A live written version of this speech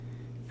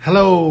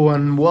Hello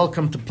and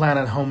welcome to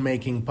Planet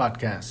Homemaking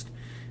Podcast.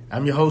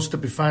 I'm your host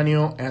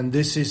Epifanio and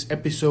this is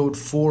episode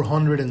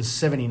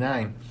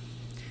 479.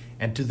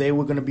 And today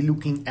we're going to be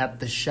looking at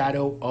the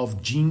shadow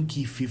of Gene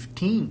Key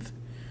 15th,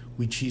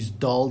 which is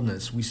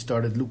dullness. We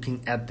started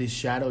looking at this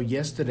shadow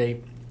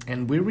yesterday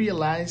and we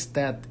realized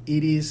that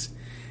it is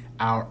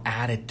our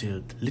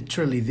attitude.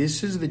 Literally,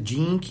 this is the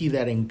gene key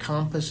that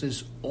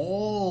encompasses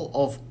all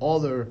of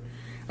other...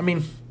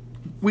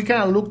 we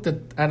kind of looked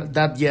at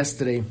that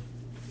yesterday.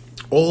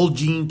 All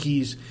gene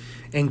keys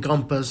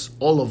encompass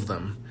all of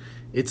them.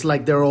 It's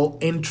like they're all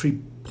entry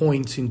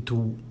points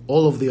into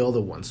all of the other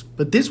ones.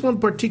 But this one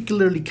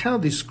particularly kind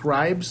of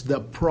describes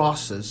the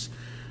process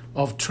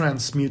of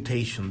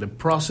transmutation, the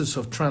process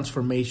of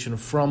transformation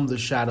from the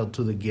shadow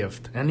to the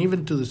gift, and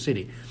even to the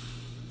city,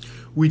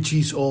 which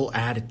is all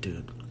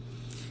attitude.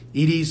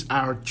 It is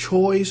our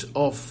choice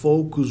of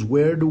focus.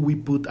 Where do we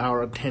put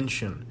our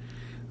attention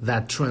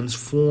that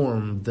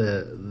transform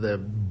the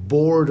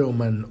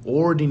boredom and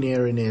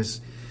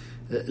ordinariness,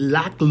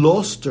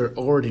 lackluster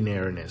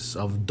ordinariness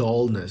of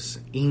dullness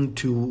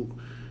into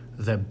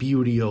the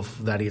beauty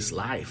of that is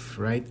life,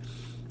 right?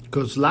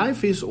 Because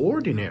life is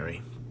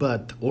ordinary,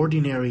 but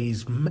ordinary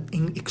is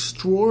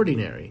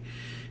extraordinary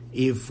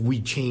if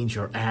we change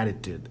our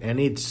attitude, and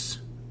it's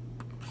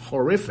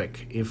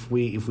horrific if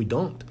we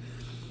don't.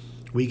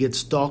 We get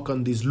stuck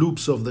on these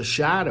loops of the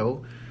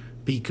shadow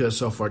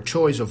because of our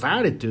choice of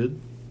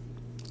attitude.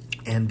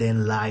 And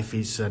then life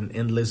is an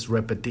endless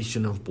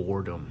repetition of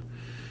boredom.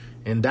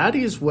 And that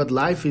is what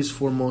life is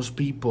for most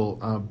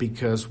people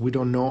because we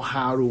don't know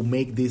how to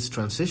make these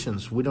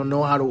transitions. We don't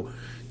know how to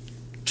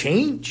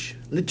change.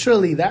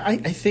 Literally, that I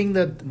think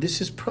that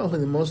this is probably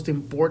the most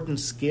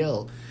important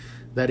skill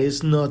that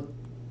is not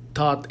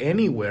taught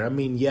anywhere.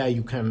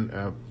 You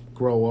can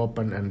grow up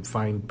and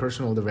find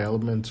personal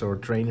developments or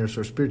trainers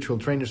or spiritual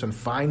trainers and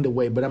find a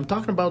way. But I'm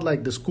talking about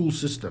like the school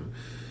system.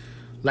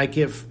 Like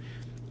if...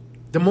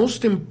 the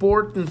most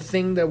important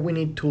thing that we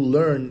need to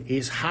learn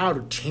is how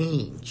to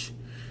change,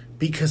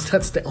 because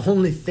that's the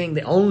only thing,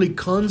 the only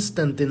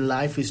constant in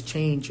life is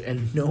change,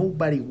 and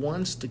nobody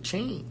wants to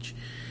change.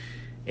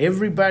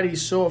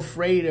 Everybody's so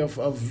afraid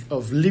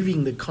of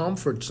leaving the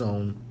comfort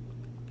zone.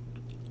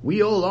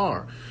 We all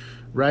are,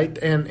 right?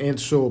 And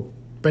so,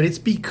 but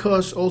it's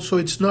because also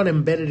it's not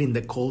embedded in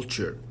the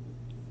culture.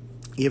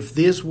 If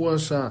this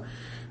was a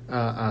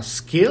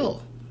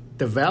skill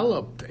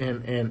developed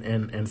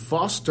and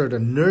fostered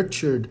and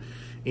nurtured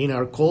in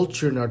our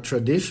culture and our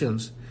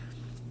traditions,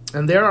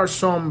 and there are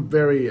some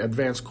very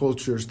advanced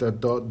cultures that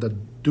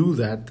do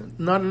that.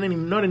 Not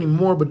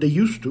anymore, but they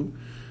used to,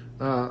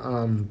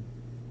 and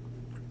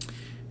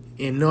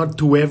not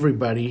to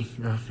everybody.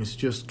 It's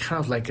just kind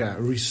of like a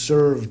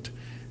reserved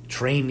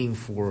training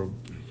for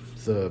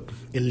the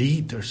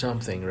elite or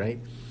something,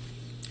 right?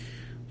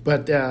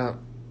 But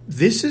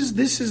this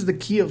is the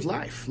key of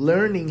life: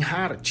 learning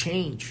how to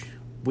change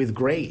with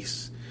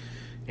grace,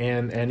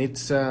 and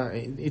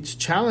it's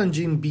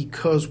challenging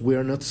because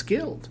we're not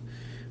skilled,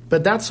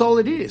 but that's all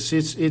it is.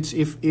 It's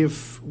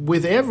if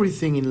with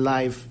everything in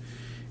life,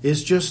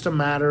 it's just a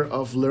matter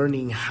of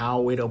learning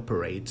how it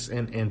operates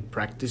and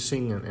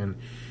practicing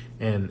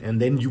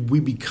and then we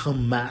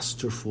become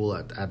masterful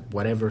at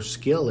whatever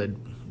skill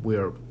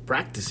we're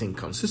practicing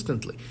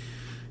consistently.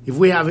 If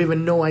we have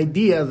even no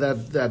idea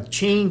that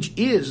change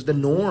is the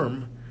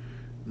norm,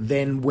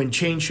 then when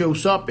change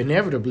shows up,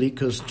 inevitably,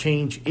 because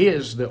change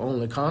is the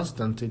only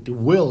constant, it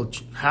will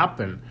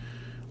happen.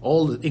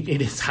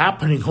 It is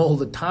happening all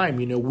the time.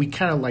 We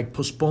kind of like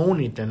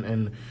postpone it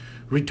and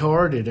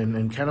retard it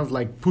and kind of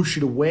like push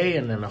it away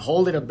and then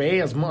hold it at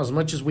bay as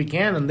much as we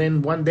can, and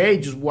then one day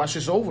it just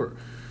washes over.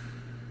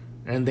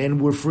 And then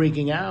we're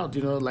freaking out,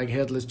 like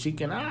headless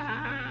chicken.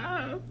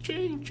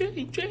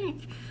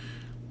 Change.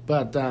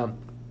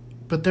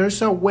 But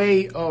there's a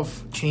way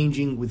of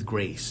changing with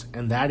grace,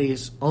 and that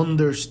is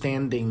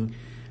understanding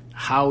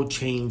how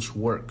change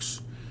works.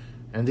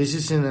 And this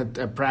isn't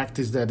a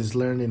practice that is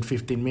learned in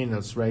 15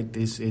 minutes, right?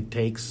 It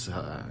takes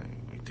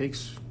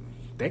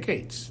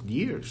decades,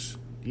 years,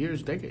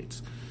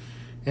 decades.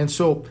 And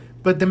so,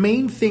 but the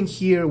main thing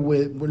here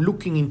with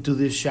looking into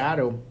this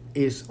shadow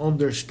is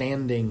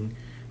understanding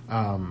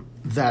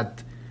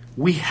that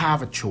we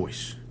have a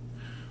choice.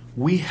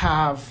 We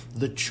have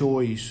the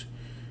choice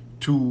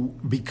to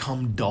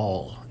become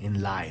dull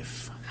in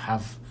life,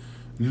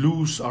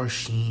 lose our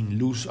sheen,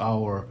 lose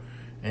our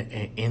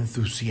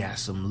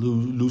enthusiasm,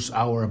 lose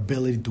our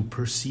ability to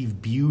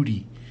perceive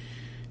beauty,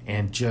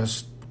 and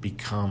just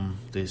become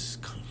this,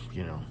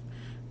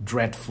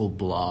 dreadful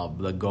blob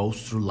that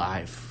goes through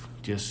life,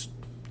 just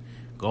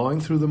going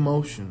through the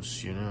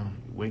motions. You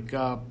wake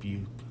up,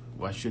 you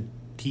wash your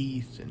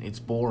teeth, and it's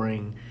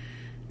boring,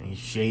 and you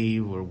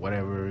shave or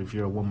whatever. If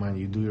you're a woman,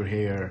 you do your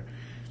hair.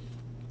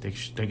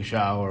 Take a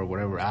shower or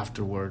whatever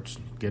afterwards,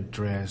 get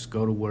dressed,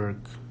 go to work,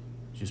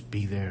 just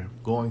be there,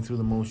 going through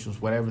the motions,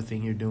 whatever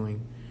thing you're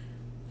doing.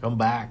 Come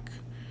back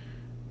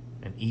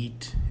and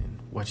eat and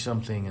watch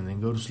something and then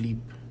go to sleep.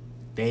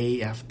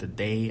 Day after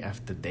day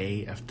after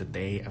day after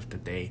day after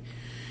day.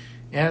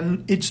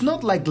 And it's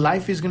not like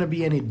life is going to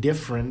be any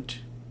different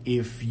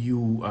if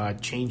you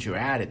change your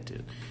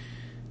attitude.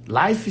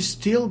 Life is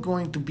still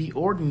going to be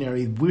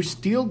ordinary. We're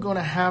still going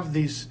to have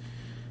these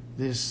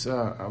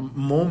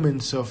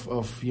moments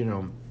of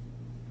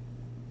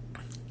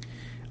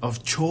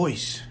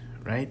choice,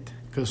 right?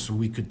 Because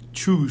we could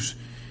choose,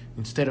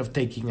 instead of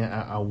taking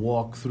a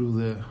walk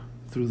through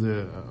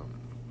the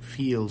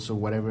fields or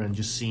whatever and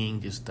just seeing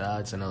just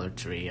it's another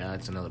tree,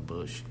 it's another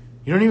bush.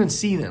 You don't even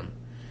see them.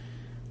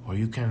 Or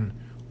you can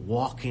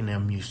walk in a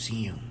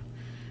museum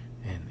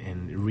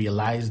and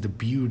realize the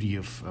beauty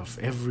of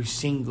every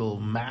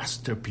single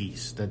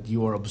masterpiece that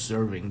you are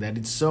observing, that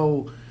it's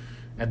so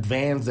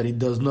advanced that it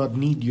does not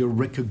need your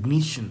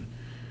recognition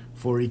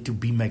for it to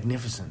be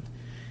magnificent.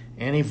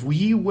 And if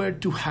we were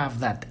to have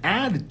that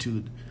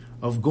attitude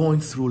of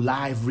going through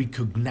life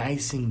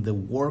recognizing the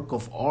work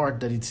of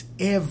art that it's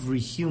every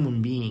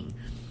human being,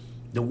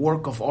 the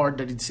work of art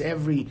that it's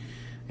every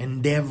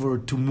endeavor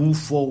to move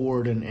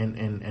forward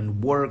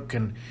and work,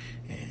 and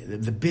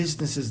the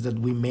businesses that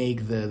we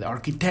make, the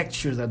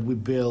architecture that we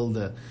build,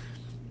 the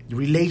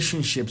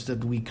relationships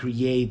that we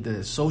create,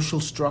 the social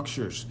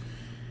structures,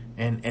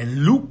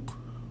 and look,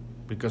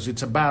 because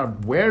it's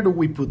about where do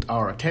we put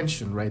our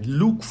attention, right?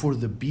 Look for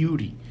the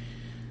beauty,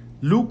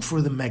 look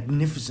for the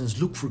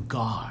magnificence, look for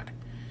God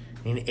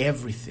in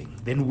everything.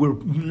 Then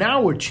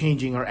we're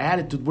changing our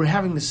attitude. We're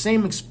having the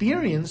same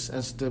experience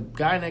as the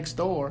guy next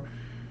door,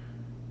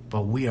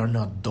 but we are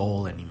not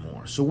dull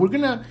anymore. So we're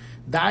gonna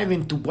dive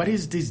into what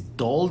is this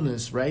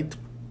dullness, right?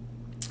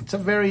 It's a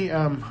very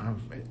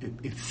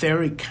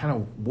etheric kind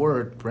of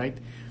word, right?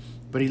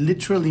 But it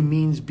literally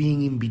means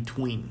being in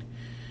between.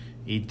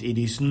 It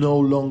is no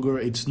longer.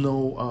 It's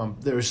no.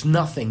 There's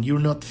nothing. You're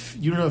not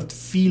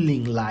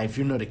feeling life.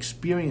 You're not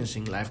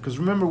experiencing life. Because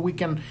remember, we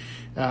can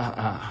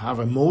have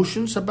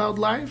emotions about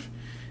life,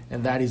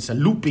 and that is a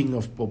looping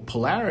of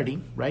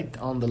polarity, right,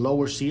 on the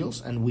lower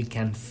seals, and we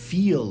can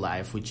feel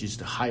life, which is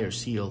the higher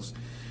seals.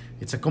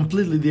 It's a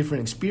completely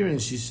different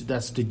experience.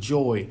 That's the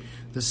joy,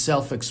 the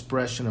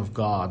self-expression of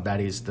God. That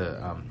is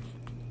the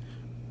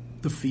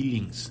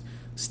feelings,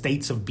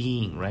 states of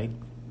being, right?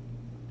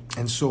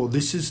 And so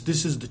this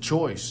is the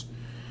choice,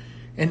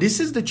 and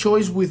this is the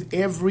choice with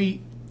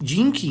every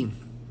gene key,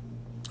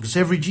 because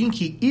every gene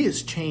key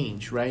is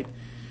change, right?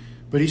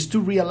 But it's to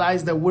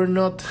realize that we're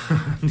not.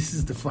 This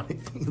is the funny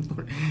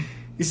thing.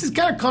 This is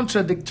kind of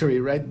contradictory,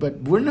 right?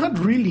 But we're not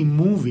really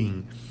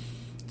moving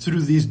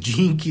through these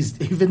gene keys,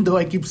 even though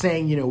I keep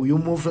saying, you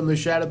move from the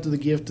shadow to the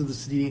gift to the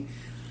city.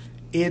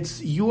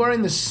 You are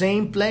in the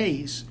same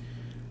place,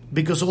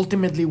 because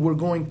ultimately we're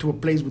going to a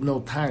place with no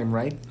time,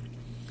 right?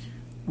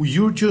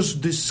 You're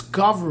just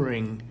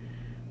discovering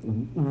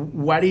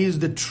what is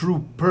the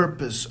true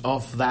purpose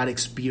of that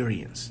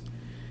experience.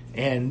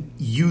 And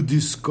you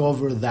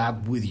discover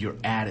that with your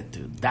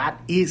attitude.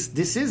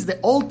 This is the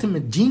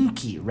ultimate gene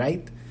key,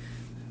 right?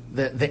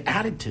 The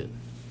attitude.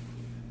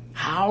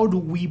 How do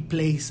we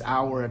place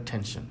our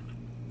attention?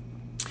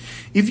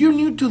 If you're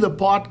new to the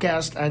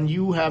podcast and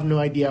you have no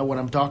idea what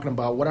I'm talking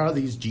about, what are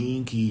these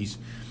gene keys?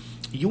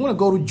 You want to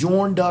go to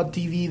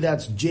journ.tv,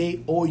 that's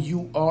JOURN.tv,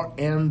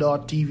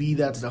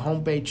 that's the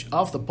homepage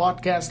of the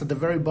podcast. At the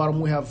very bottom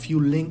we have a few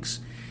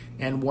links,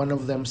 and one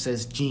of them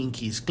says Gene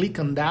Keys. Click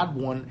on that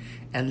one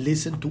and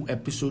listen to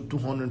episode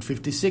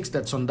 256,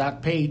 that's on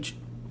that page,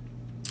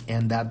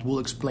 and that will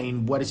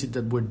explain what is it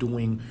that we're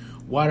doing,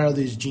 what are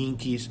these Gene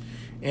Keys.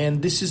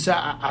 And this is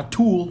a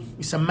tool,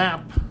 it's a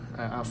map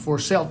for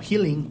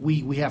self-healing.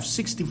 We have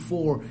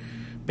 64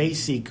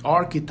 basic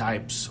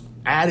archetypes,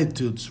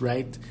 attitudes,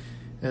 right?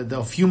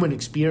 Of human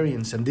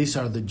experience, and these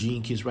are the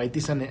gene keys, right?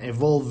 This is an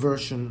evolved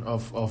version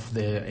of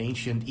the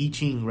ancient I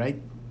Ching,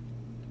 right?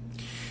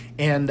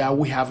 And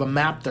we have a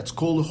map that's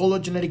called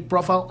Hologenetic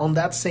Profile. On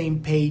that same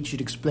page,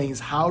 it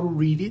explains how to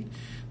read it.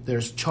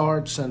 There's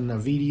charts and a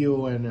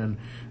video and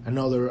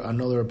another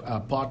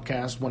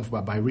podcast, one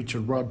by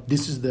Richard Rudd.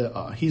 This is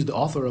he's the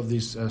author of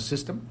this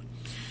system,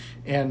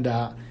 and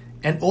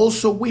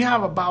also we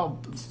have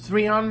about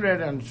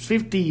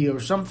 350 or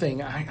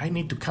something. I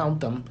need to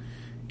count them.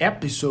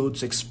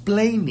 Episodes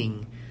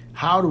explaining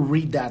how to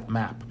read that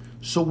map.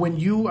 So when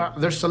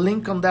there's a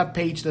link on that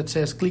page that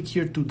says click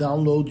here to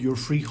download your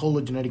free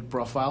hologenetic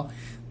profile.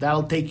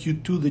 That'll take you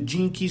to the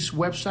Gene Keys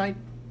website,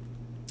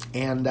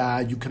 and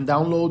you can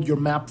download your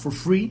map for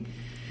free.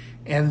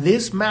 And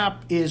this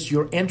map is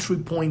your entry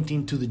point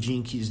into the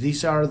Gene Keys.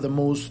 These are the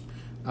most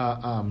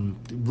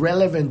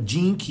relevant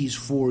Gene Keys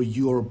for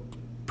your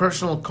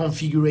personal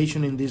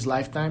configuration in this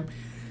lifetime.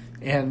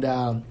 And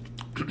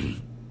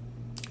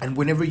and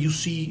when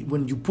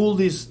you pull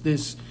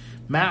this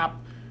map,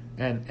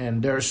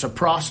 and there's a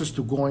process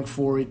to going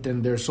for it,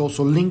 and there's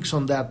also links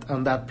on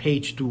that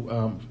page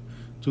to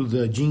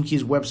the Gene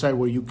Keys website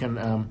where you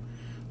can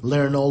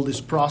learn all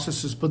these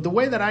processes. But the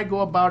way that I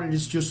go about it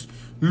is just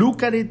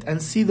look at it and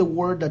see the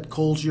word that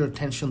calls your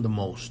attention the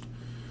most,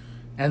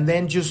 and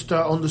then just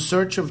on the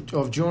search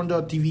of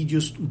journ.tv,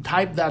 just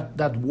type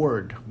that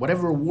word,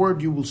 whatever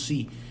word you will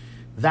see.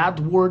 that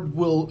word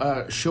will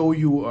show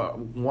you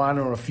one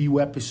or a few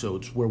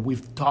episodes where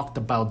we've talked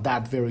about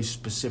that very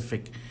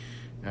specific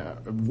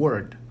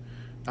word.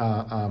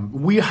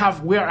 We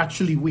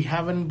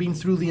haven't been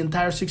through the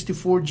entire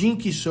 64 gene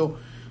keys, so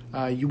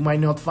you might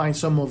not find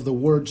some of the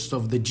words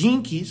of the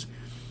gene keys,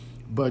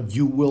 but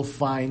you will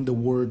find the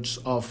words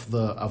of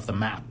the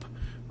map,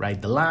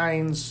 right? The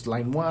lines,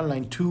 line 1,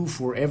 line 2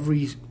 for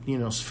every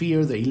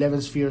sphere, the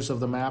 11 spheres of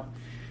the map,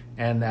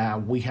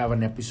 and we have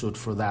an episode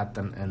for that,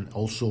 and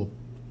also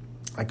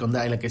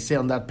like I say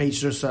on that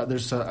page, there's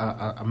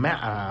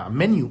a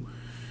menu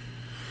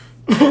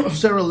of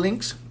several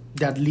links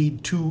that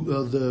lead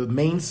to the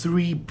main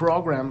 3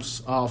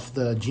 programs of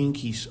the gene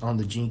keys on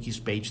the gene keys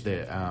page: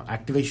 the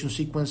activation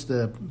sequence,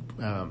 the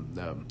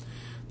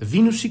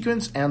Venus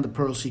sequence, and the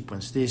Pearl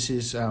sequence. This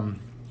is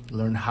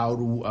learn how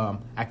to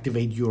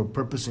activate your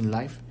purpose in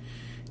life,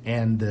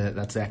 and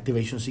that's the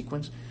activation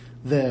sequence.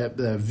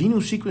 The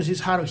Venus sequence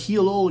is how to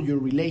heal all your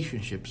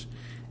relationships,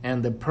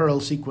 and the Pearl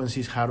sequence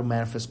is how to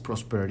manifest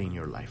prosperity in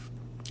your life.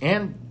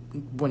 And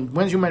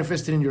once you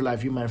manifest it in your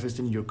life, you manifest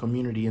it in your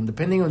community. And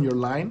depending on your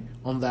line,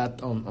 on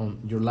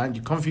your line,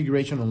 your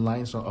configuration on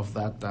lines of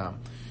that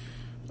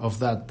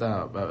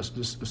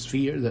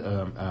sphere,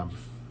 the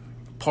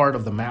part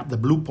of the map, the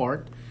blue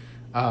part,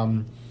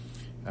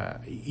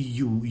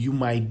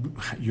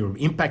 your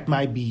impact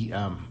might be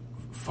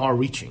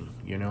far-reaching.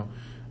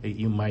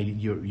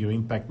 Your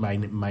impact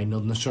might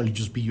not necessarily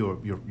just be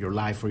your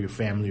life or your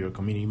family or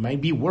community. It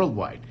might be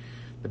worldwide,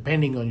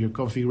 depending on your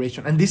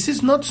configuration. And this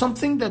is not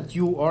something that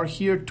you are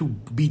here to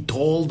be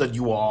told that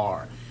you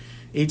are.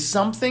 It's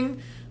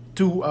something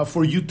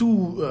for you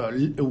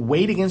to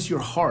weigh against your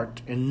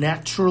heart and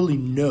naturally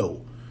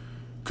know.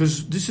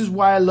 Because this is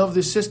why I love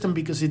this system,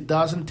 because it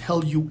doesn't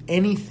tell you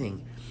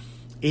anything.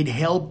 It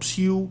helps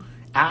you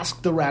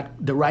ask the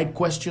right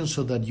questions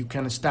so that you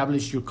can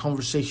establish your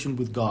conversation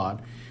with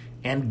God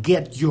and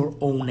get your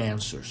own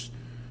answers.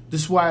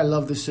 This is why I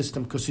love this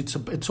system, because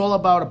it's all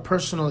about a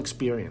personal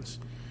experience.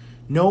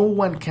 No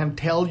one can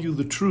tell you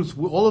the truth.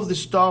 All the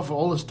stuff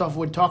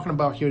we're talking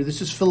about here,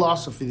 this is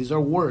philosophy. These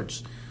are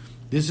words.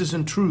 This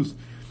isn't truth.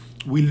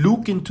 We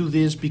look into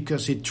this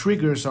because it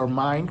triggers our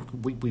mind.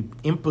 We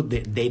input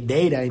the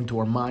data into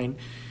our mind,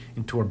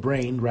 into our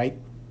brain, right?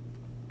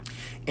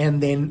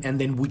 And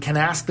then we can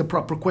ask the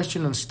proper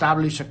question and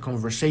establish a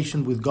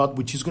conversation with God,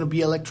 which is going to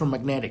be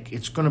electromagnetic.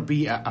 It's going to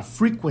be a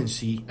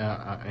frequency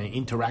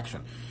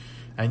interaction.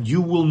 And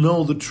you will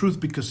know the truth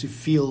because it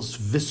feels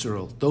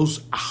visceral.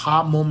 Those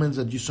aha moments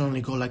that you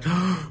suddenly go like,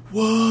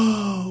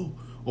 whoa,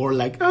 or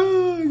like,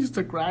 you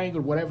start crying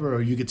or whatever,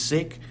 or you get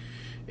sick.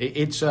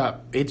 It's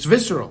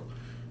visceral.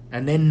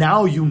 And then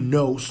now you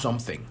know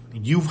something.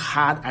 You've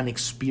had an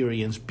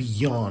experience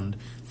beyond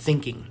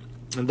thinking.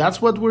 And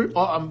that's what we're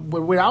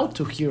out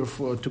to here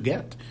to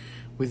get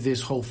with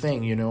this whole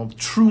thing,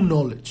 true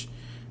knowledge.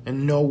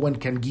 And no one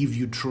can give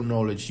you true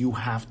knowledge. You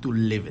have to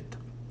live it.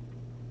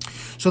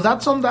 So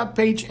that's on that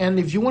page. And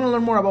if you want to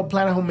learn more about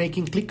Planet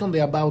Homemaking, click on the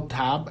About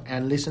tab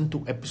and listen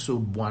to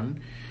episode 1.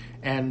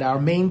 And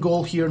our main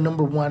goal here,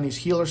 number 1, is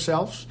heal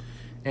ourselves.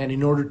 And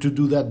in order to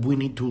do that, we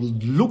need to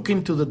look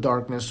into the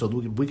darkness so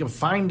that we can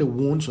find the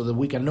wound so that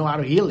we can know how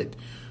to heal it.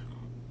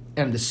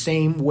 And the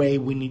same way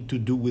we need to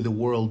do with the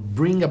world,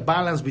 bring a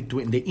balance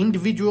between the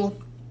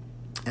individual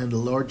and the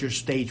larger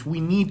stage. We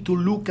need to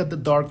look at the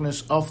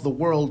darkness of the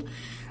world,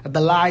 at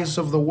the lies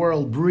of the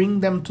world,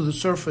 bring them to the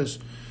surface,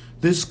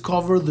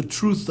 discover the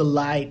truth, the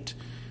light.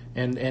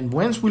 And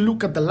once we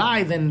look at the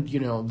lie, then,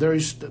 there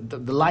is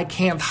the lie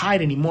can't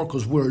hide anymore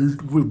because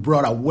we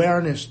brought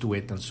awareness to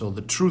it. And so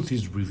the truth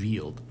is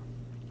revealed.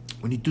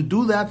 We need to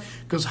do that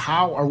because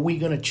how are we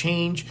going to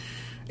change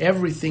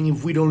everything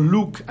if we don't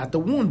look at the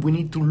wound? We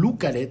need to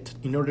look at it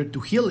in order to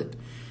heal it.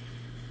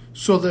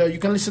 So you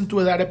can listen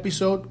to that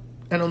episode,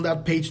 and on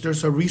that page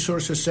there's a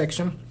resources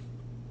section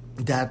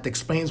that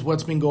explains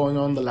what's been going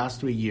on the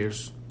last 3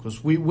 years,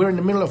 because we're in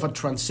the middle of a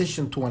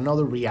transition to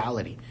another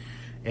reality,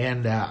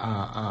 and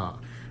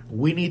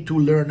we need to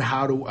learn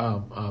how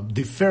to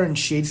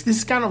differentiate. This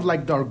is kind of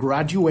like our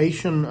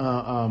graduation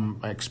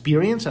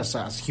experience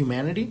as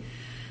humanity,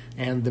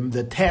 and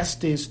the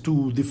test is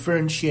to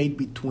differentiate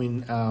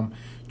between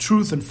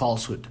truth and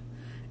falsehood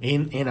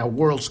in a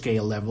world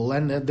scale level.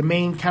 And the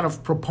main kind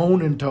of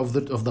proponent of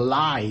the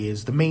lie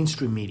is the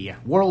mainstream media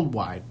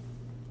worldwide.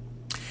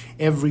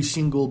 Every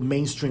single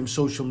mainstream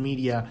social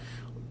media,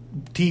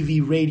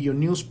 TV, radio,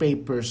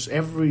 newspapers,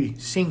 every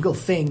single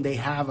thing, they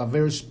have a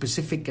very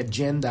specific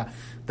agenda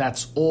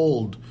that's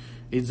old.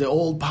 It's the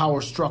old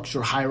power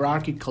structure,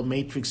 hierarchical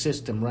matrix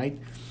system, right?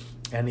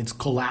 And it's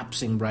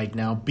collapsing right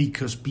now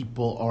because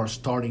people are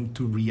starting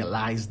to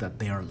realize that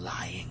they are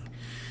lying.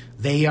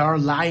 They are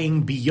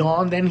lying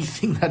beyond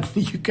anything that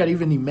you can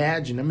even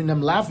imagine. I mean,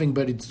 I'm laughing,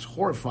 but it's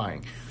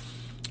horrifying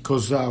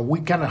because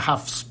we kind of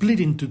have split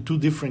into two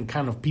different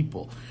kind of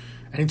people.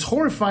 And it's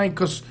horrifying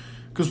because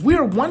we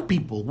are one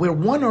people. We're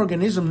one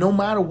organism. No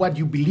matter what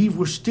you believe,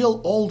 we're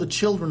still all the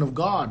children of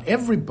God.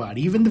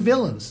 Everybody, even the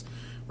villains,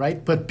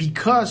 right? But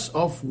because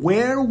of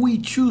where we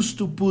choose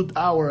to put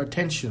our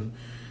attention,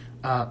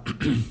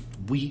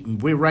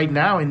 we're right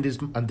now in this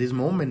at this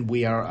moment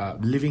we are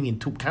living in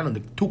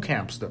the two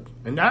camps.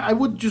 And I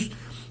would just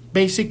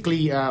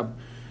basically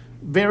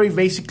very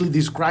basically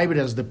describe it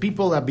as the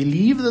people that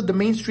believe that the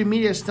mainstream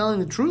media is telling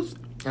the truth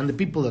and the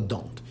people that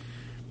don't.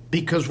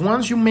 Because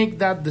once you make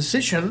that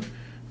decision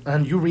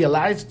and you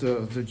realize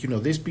that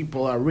these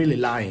people are really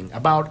lying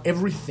about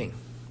everything,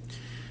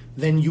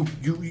 then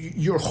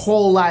your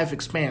whole life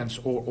expands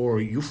or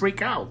you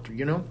freak out.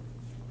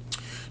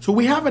 So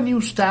we have a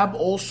news tab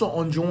also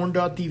on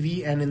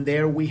journ.tv, and in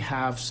there we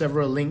have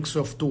several links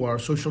to our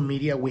social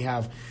media. We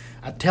have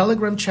a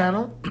Telegram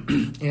channel,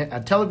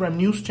 a Telegram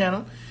news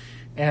channel,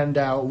 and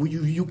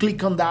you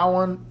click on that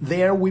one.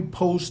 There we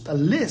post a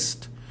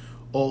list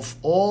of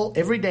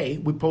every day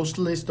we post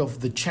a list of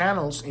the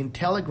channels in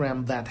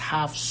Telegram that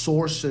have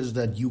sources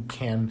that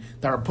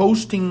are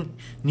posting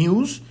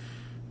news,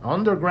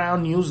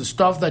 underground news, the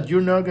stuff that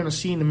you're not going to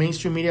see in the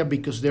mainstream media,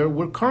 because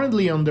we're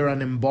currently under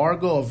an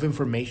embargo of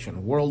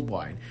information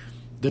worldwide.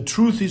 The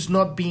truth is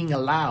not being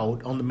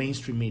allowed on the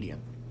mainstream media.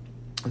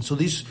 And so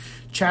these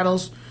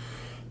channels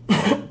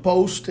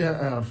post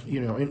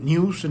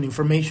news and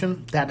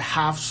information that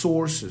have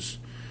sources,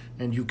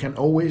 and you can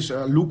always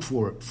look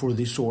for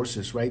these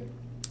sources, right?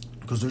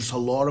 Because there's a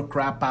lot of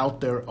crap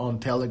out there on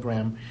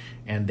Telegram,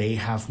 and they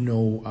have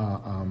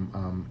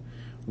no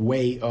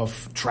way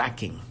of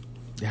tracking.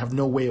 They have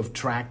no way of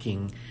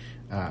tracking.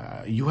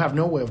 You have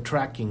no way of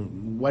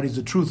tracking what is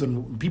the truth,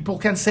 and people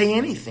can say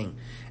anything.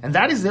 And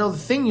that is the other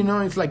thing,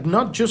 It's like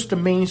not just the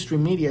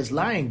mainstream media is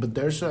lying, but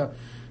there's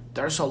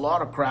a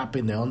lot of crap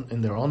in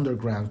their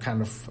underground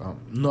kind of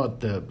not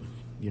the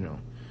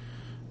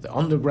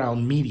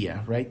underground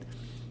media, right?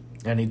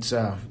 And it's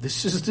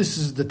this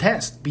is the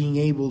test, being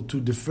able to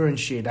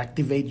differentiate,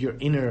 activate your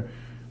inner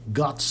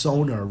gut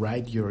sonar,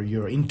 right?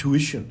 Your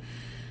intuition.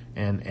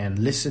 And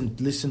listen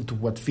to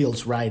what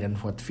feels right and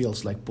what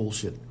feels like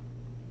bullshit.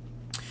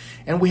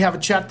 And we have a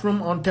chat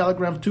room on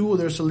Telegram too.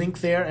 There's a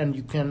link there, and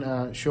you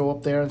can show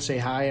up there and say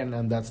hi,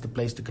 and that's the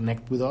place to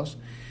connect with us.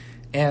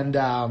 And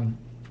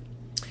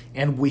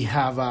we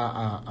have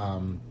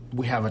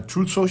a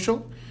Truth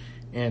Social,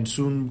 and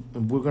soon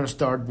we're going to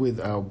start with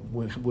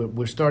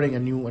we're starting a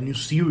new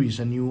series,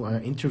 a new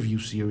interview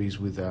series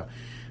with.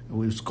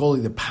 We're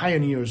calling the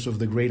Pioneers of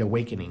the Great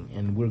Awakening,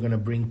 and we're going to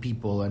bring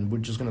people, and we're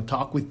just going to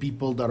talk with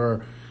people that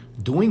are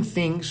doing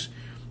things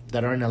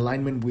that are in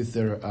alignment with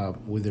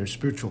their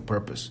spiritual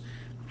purpose,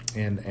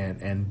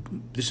 and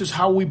this is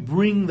how we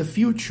bring the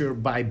future,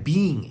 by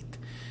being it.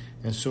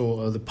 And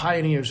so the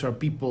pioneers are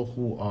people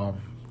who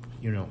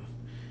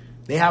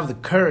they have the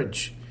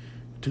courage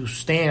to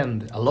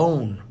stand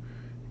alone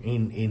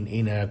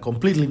in a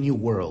completely new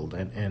world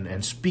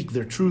and speak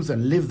their truth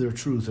and live their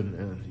truth,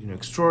 and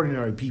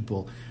extraordinary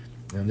people.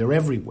 And they're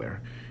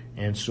everywhere,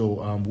 and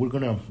so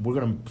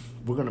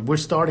we're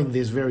starting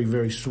this very,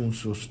 very soon.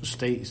 So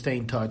stay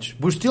in touch.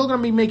 We're still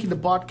gonna be making the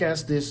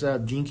podcast, this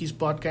Jinkies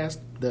podcast,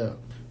 the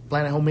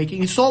Planet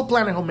Homemaking. It's all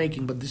Planet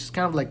Homemaking, but this is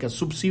kind of like a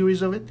sub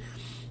series of it,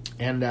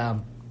 and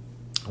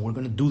we're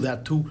gonna do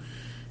that too.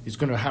 It's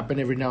gonna happen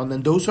every now and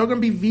then. Those are gonna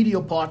be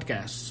video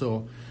podcasts.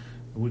 So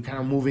we're kind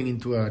of moving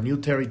into a new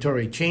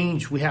territory.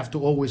 Change. We have to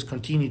always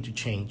continue to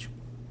change,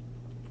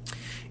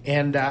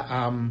 and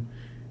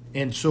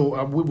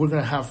so we're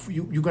gonna have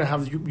you're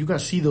gonna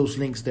see those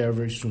links there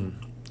very soon.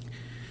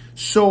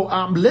 So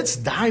let's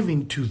dive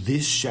into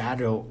this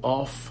shadow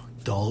of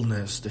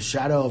dullness, the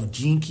shadow of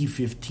Jinky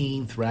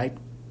 15th, right?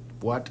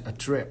 What a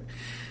trip!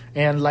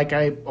 And like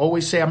I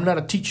always say, I'm not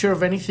a teacher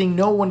of anything.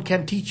 No one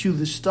can teach you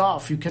this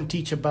stuff. You can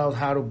teach about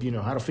how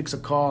to fix a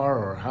car,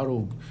 or how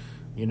to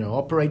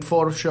operate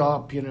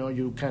Photoshop.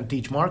 You can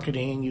teach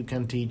marketing. You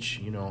can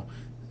teach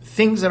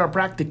things that are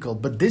practical.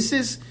 But this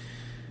is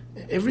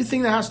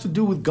everything that has to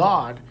do with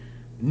God.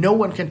 No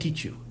one can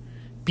teach you.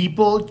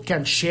 People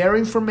can share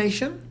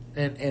information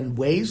and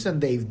ways,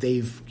 and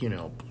they've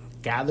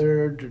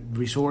gathered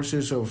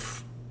resources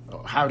of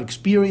how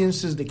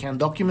experiences they can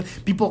document.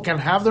 People can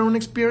have their own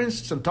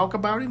experiences and talk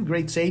about it.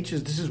 Great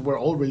sages. This is where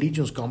all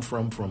religions come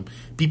from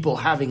people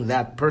having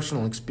that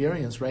personal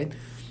experience, right?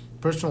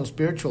 Personal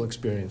spiritual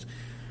experience.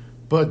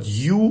 But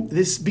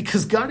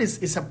because God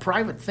is a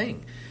private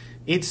thing.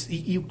 It's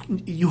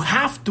you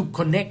have to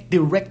connect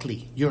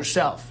directly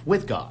yourself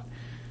with God.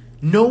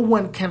 No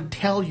one can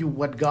tell you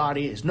what God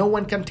is. No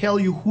one can tell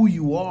you who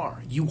you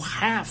are. You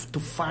have to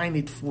find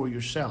it for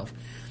yourself.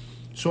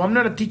 So I'm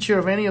not a teacher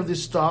of any of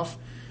this stuff,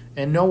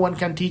 and no one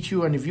can teach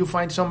you. And if you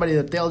find somebody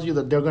that tells you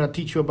that they're going to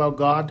teach you about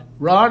God,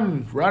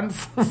 run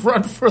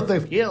for the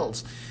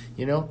hills.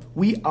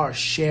 We are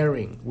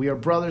sharing. We are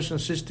brothers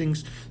and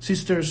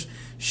sisters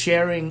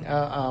sharing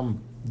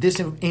this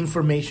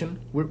information.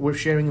 We're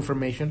sharing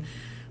information,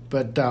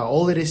 but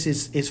all it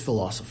is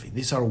philosophy.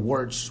 These are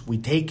words. We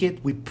take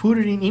it, we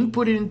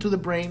input it into the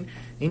brain,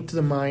 into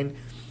the mind,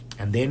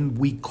 and then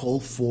we call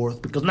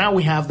forth, because now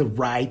we have the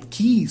right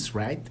keys,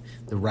 right?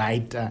 The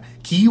right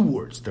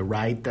keywords, the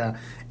right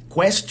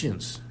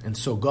questions. And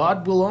so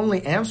God will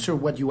only answer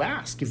what you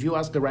ask. If you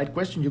ask the right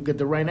question, you get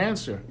the right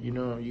answer.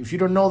 If you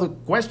don't know the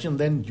question,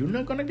 then you're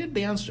not going to get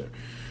the answer.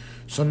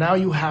 So now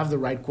you have the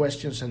right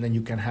questions, and then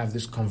you can have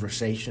this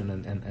conversation,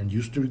 and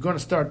you're going to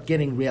start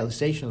getting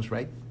realizations,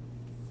 right?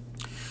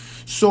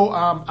 So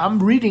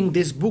I'm reading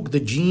this book, the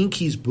Gene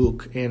Keys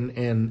book,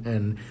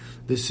 and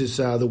this is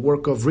the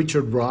work of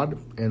Richard Rodd,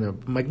 and a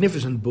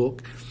magnificent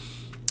book.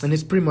 And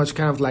it's pretty much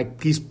kind of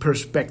like his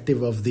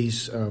perspective of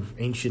this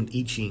ancient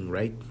I Ching,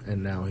 right?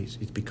 And now it's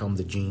become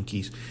the Gene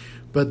Keys.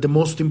 But the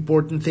most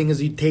important thing is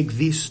you take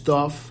this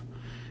stuff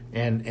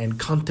and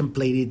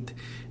contemplate it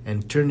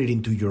and turn it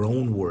into your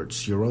own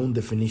words, your own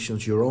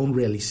definitions, your own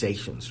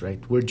realizations, right?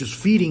 We're just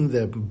feeding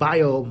the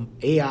bio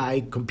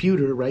AI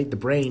computer, right, the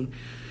brain,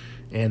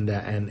 and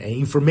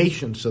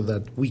information so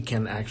that we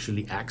can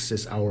actually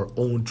access our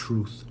own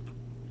truth.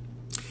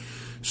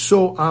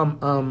 So,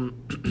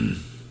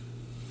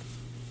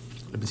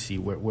 let me see,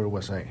 where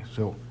was I?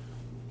 So,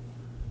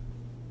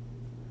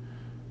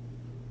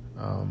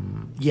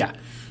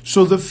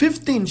 So the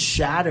 15th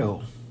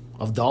shadow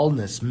of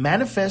dullness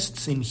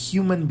manifests in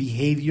human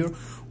behavior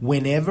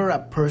whenever a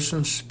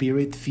person's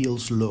spirit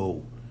feels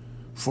low,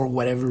 for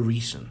whatever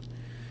reason.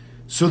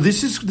 So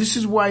this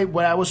is why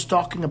what I was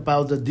talking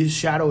about, that this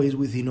shadow is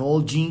within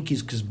all Gene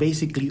Keys, because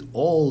basically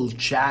all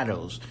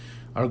shadows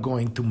are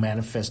going to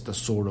manifest a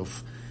sort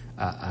of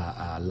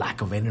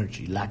lack of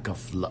energy, lack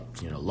of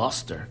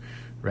luster,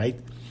 right?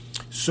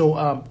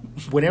 So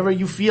whenever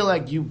you feel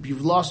like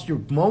you've lost your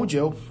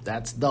mojo,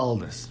 that's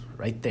dullness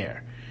right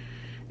there.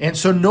 And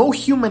so no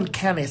human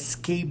can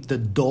escape the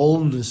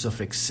dullness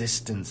of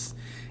existence.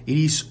 It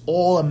is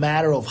all a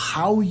matter of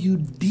how you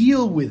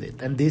deal with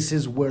it. And this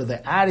is where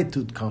the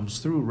attitude comes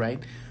through, right?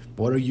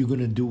 What are you going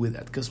to do with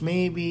that? Because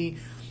maybe,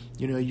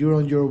 you're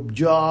on your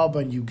job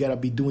and you got to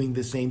be doing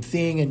the same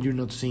thing and you're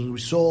not seeing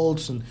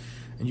results, and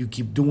you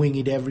keep doing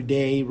it every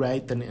day,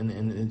 right? And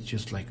it's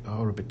just like,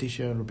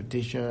 repetition.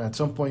 At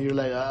some point you're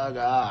like, oh,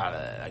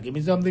 God, give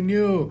me something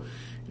new.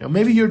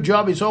 Maybe your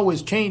job is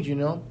always changed,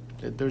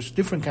 There's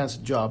different kinds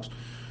of jobs.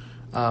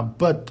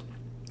 But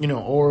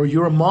or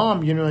you're a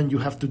mom, and you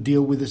have to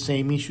deal with the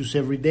same issues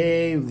every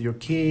day with your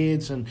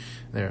kids, and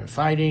they're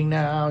fighting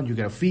now, and you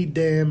got to feed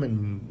them,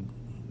 and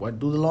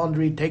do the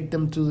laundry, take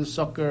them to the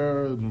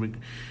soccer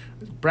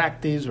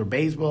practice or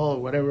baseball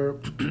or whatever,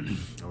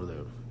 or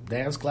the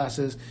dance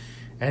classes,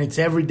 and it's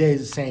every day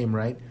the same,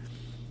 right?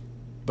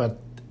 But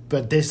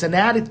there's an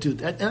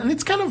attitude, and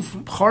it's kind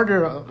of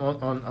harder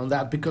on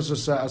that,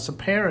 because as a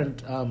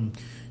parent,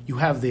 you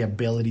have the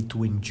ability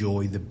to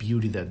enjoy the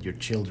beauty that your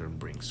children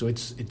bring. So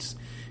it's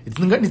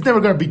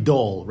never going to be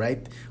dull,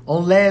 right?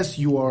 Unless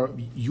you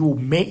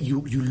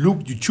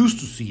choose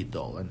to see it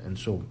dull, and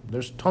so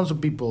there's tons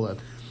of people that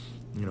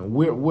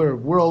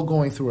we're all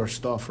going through our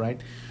stuff,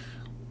 right?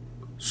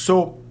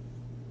 So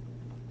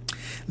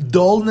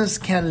dullness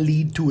can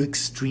lead to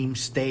extreme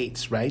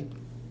states, right?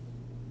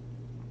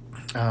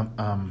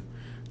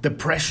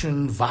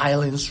 Depression,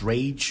 violence,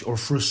 rage, or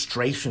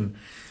frustration.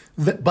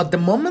 But the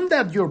moment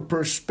that your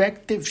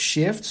perspective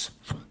shifts,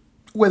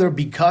 whether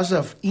because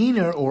of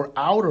inner or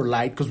outer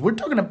light, because we're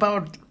talking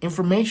about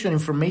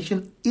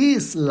information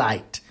is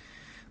light.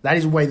 That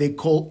is why they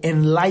call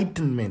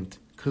enlightenment,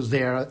 because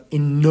they are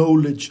in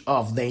knowledge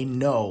of, they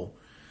know.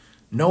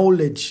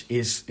 Knowledge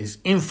is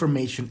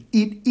information.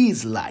 It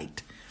is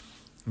light,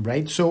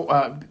 right?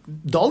 So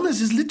dullness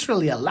is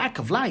literally a lack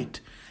of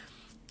light.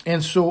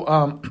 And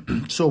so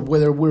so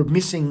whether we're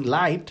missing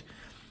light,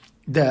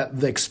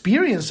 the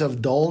experience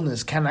of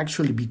dullness can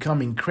actually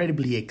become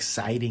incredibly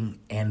exciting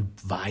and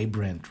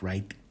vibrant,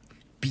 right?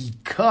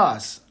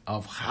 Because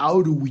of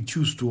how do we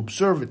choose to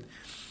observe it.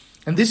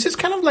 And this is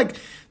kind of like,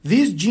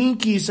 these Gene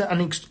Keys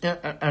and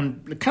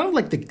kind of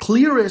like the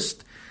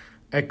clearest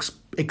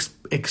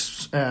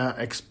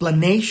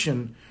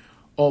explanation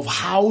of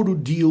how to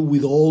deal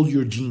with all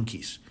your Gene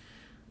Keys.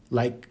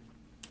 Like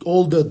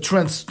all the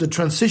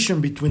transition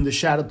between the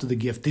shadow to the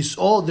gift.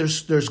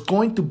 There's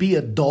going to be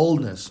a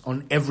dullness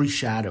on every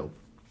shadow.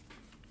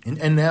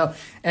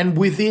 And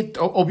with it,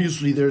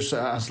 obviously, there's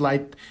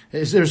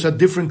a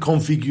different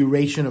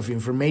configuration of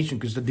information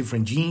because it's a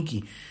different Gene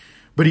Key.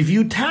 But if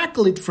you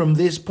tackle it from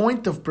this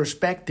point of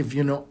perspective,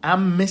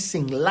 I'm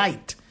missing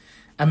light.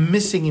 I'm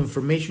missing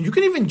information. You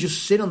can even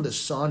just sit on the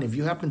sun if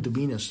you happen to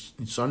be in a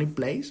sunny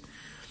place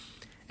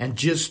and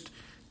just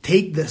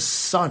take the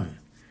sun.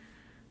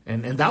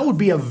 And that would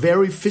be a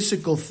very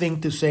physical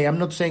thing to say. I'm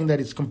not saying that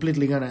it's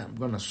completely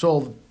gonna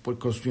solve,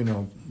 because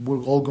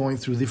we're all going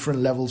through different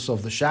levels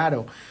of the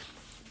shadow,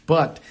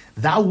 but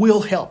that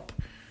will help,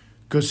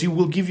 because it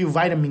will give you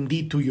vitamin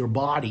D to your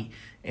body,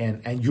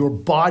 and your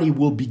body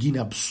will begin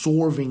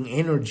absorbing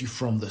energy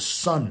from the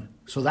sun.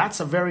 So that's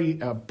a very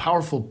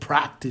powerful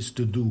practice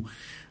to do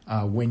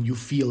when you're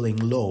feeling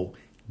low.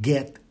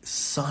 Get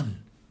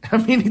sun. I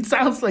mean, it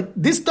sounds like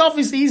this stuff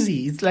is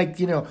easy. It's like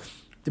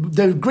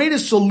the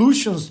greatest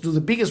solutions to the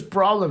biggest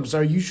problems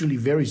are usually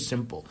very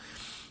simple,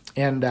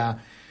 and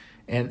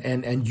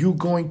you're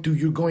going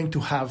to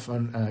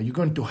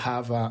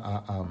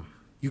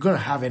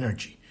have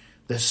energy.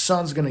 The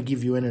sun's going to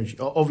give you energy.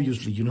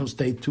 Obviously, you don't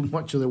stay too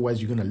much, otherwise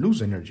you're going to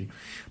lose energy.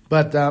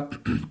 But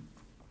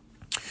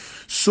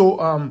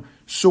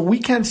so we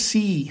can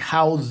see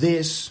how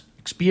this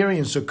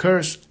experience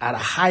occurs at a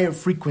higher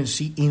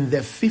frequency in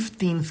the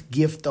 15th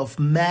gift of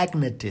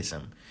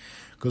magnetism,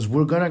 because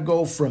we're going to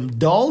go from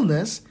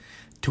dullness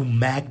to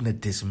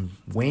magnetism.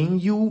 When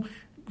you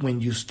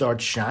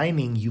start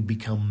shining, you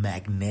become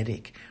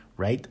magnetic,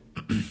 right?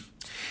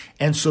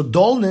 And so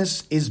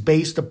dullness is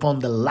based upon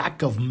the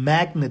lack of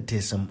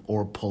magnetism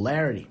or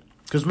polarity,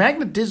 because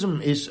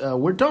magnetism is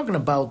we're talking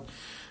about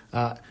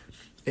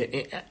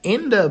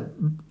in the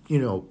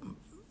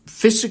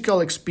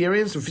physical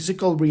experience or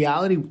physical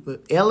reality.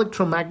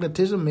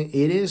 Electromagnetism,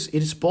 it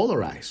is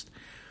polarized,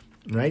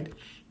 right?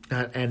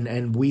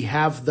 And we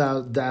have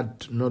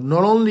that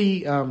not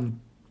only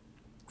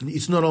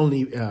it's not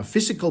only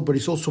physical, but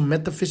it's also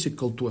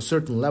metaphysical to a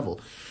certain level.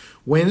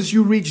 Once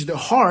you reach the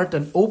heart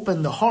and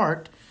open the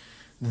heart,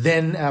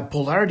 then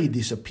polarity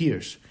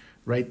disappears,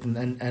 right?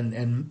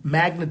 And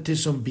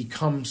magnetism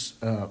becomes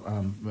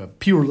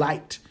pure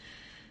light,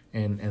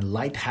 and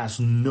light has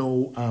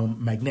no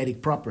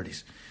magnetic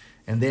properties.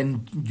 And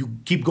then you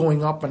keep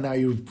going up, and now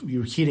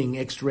you're hitting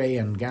X-ray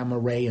and gamma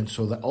ray, and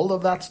so all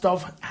of that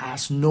stuff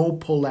has no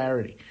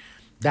polarity.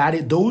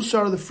 Those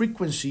are the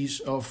frequencies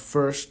of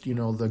first,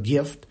 the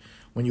gift.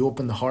 When you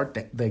open the heart,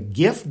 the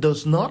gift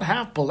does not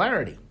have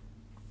polarity.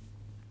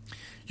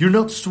 You're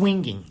not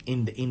swinging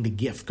in the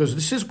gift, because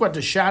this is what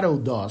the shadow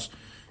does.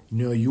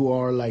 You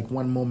are like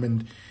one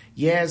moment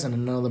yes and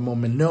another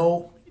moment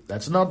no.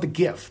 That's not the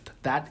gift.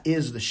 That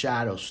is the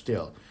shadow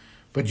still.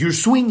 But you're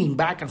swinging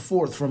back and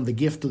forth from the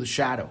gift to the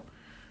shadow,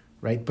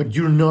 right? But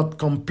you're not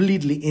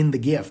completely in the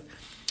gift.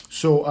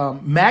 So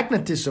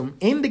magnetism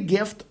in the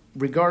gift,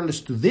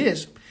 regardless to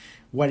this,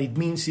 what it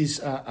means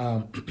is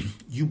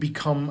you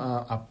become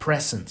a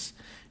presence.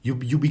 You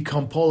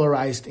become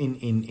polarized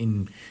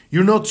in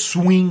you're not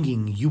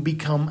swinging. You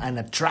become an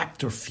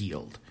attractor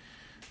field.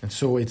 And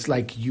so it's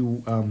like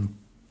you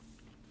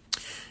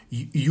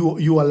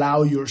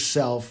allow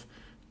yourself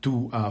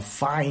to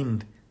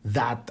find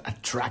that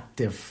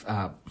attractive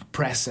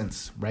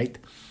presence, right?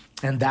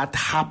 And that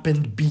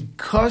happened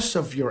because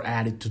of your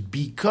attitude,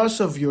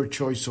 because of your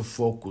choice of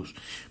focus,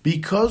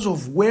 because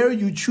of where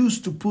you choose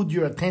to put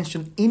your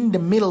attention in the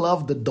middle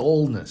of the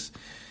dullness.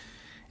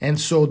 And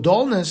so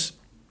dullness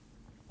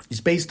is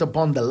based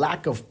upon the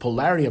lack of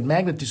polarity and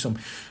magnetism.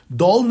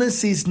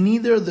 Dullness is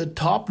neither the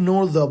top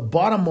nor the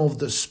bottom of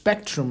the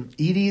spectrum.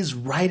 It is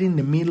right in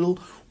the middle,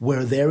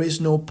 where there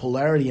is no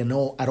polarity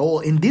at all.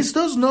 And this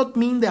does not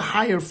mean the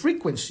higher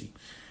frequency,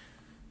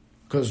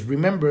 because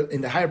remember,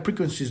 in the higher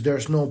frequencies,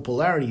 there's no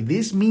polarity.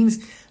 This means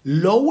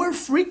lower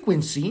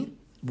frequency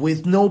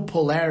with no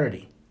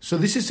polarity. So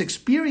this is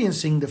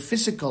experiencing the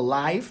physical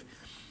life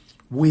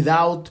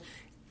without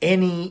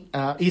any,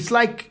 it's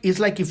like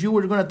if you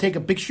were going to take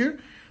a picture,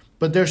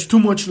 but there's too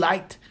much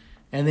light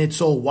and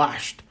it's all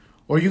washed.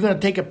 Or you're going to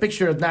take a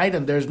picture at night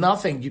and there's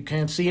nothing, you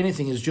can't see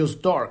anything, it's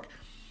just dark.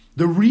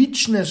 The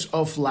richness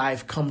of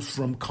life comes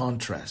from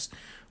contrast.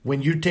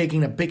 When you're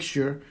taking a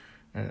picture,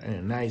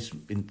 nice,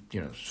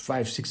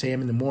 5, 6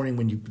 a.m. in the morning,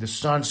 when the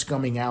sun's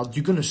coming out,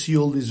 you're going to see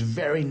all these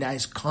very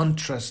nice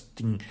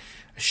contrasting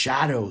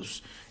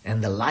shadows,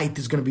 and the light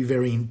is going to be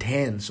very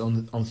intense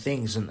on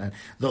things, and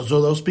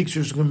those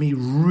pictures are going to be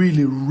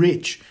really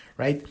rich,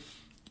 right?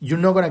 You're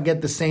not going to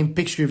get the same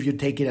picture if you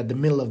take it at the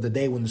middle of the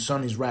day when the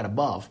sun is right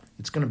above.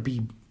 It's going to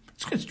be,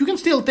 you can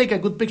still take a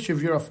good picture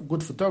if you're a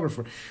good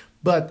photographer,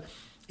 but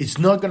it's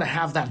not going to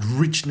have that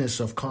richness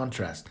of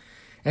contrast.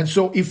 And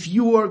so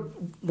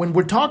when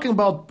we're talking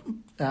about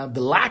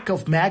the lack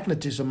of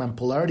magnetism and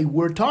polarity,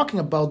 we're talking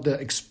about the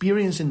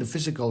experience in the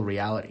physical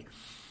reality.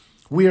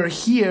 We are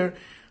here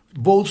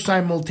both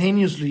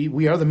simultaneously.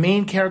 We are the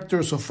main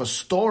characters of a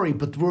story,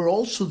 but we're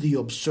also the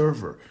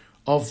observer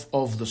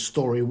of the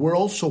story. We're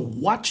also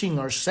watching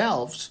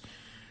ourselves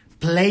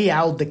play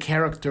out the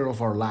character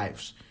of our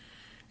lives.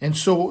 And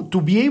so to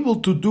be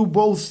able to do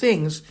both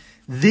things,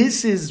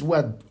 this is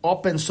what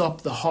opens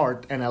up the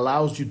heart and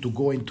allows you to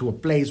go into a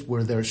place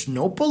where there's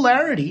no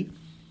polarity,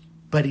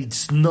 but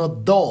it's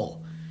not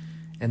dull.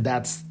 And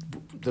that's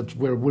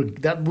where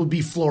that would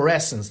be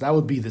fluorescence. That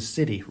would be the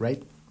city,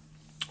 right?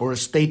 Or a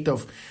state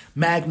of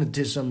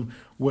magnetism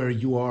where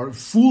you are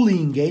fully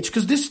engaged.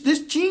 Because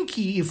this gene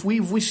key, if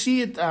we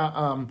see it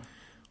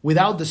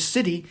without the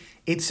city,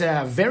 it's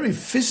a very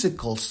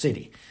physical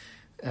city.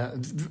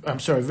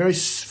 Very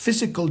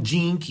physical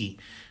gene key.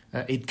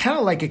 It kind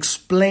of like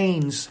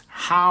explains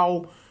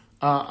how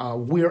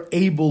we're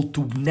able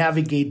to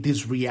navigate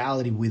this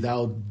reality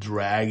without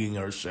dragging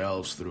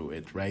ourselves through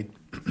it, right?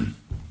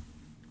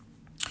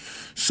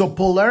 So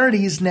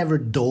polarity is never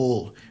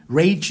dull.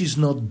 Rage is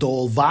not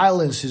dull.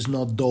 Violence is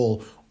not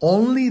dull.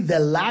 Only the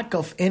lack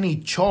of any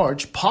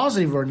charge,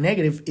 positive or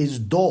negative, is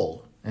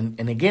dull.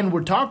 And again,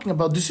 we're talking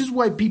about, this is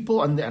why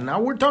people, and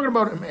now we're talking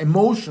about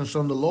emotions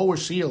on the lower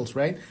seals,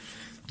 right?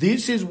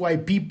 This is why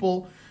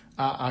people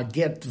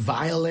get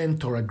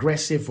violent or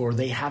aggressive, or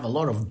they have a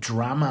lot of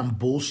drama and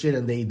bullshit,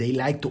 and they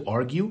like to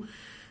argue,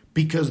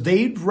 because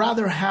they'd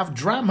rather have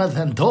drama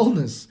than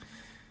dullness.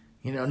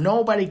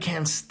 Nobody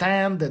can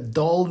stand the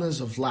dullness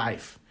of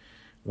life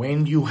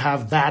when you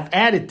have that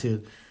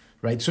attitude,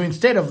 right? So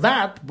instead of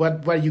that,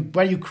 what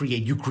you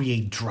create? You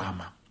create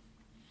drama,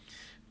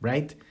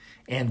 right?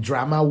 And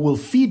drama will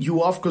feed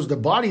you off because the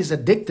body is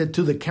addicted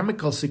to the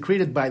chemicals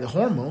secreted by the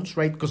hormones,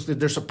 right? Because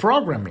there's a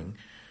programming.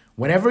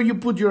 Whenever you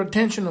put your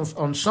attention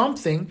on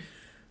something,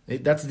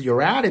 that's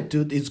your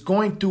attitude. It's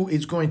going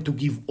to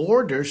give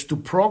orders to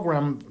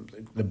program.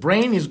 The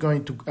brain is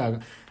going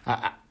to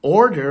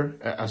order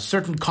a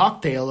certain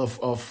cocktail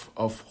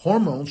of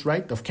hormones,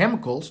 right? Of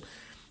chemicals,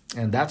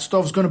 and that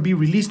stuff is going to be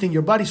released in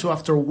your body. So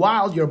after a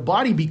while, your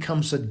body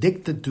becomes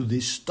addicted to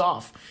this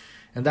stuff,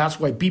 and that's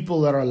why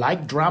people that are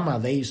like drama,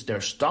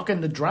 they're stuck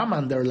in the drama,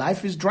 and their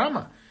life is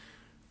drama,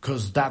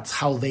 because that's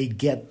how they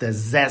get the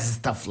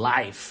zest of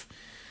life.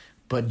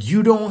 But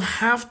you don't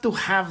have to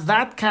have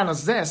that kind of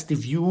zest.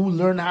 If you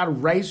learn how to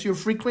raise your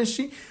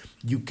frequency,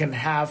 you can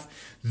have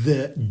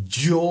the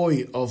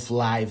joy of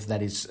life.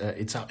 That is,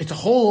 it's a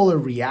whole other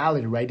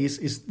reality, right?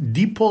 It's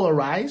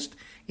depolarized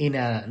in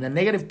a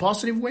negative,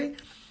 positive way,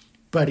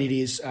 but it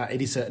is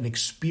an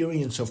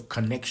experience of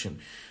connection.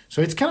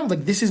 So it's kind of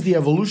like this is the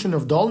evolution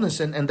of dullness,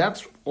 and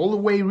that's all the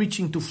way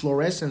reaching to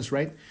fluorescence,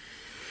 right?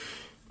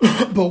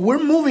 But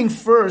we're moving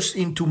first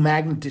into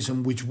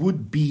magnetism, which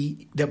would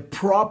be the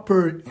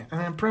proper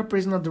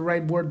is not the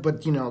right word,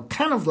 but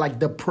kind of like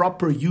the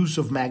proper use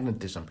of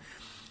magnetism.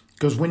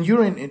 Because when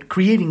you're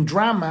creating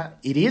drama,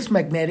 it is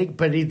magnetic,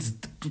 but it's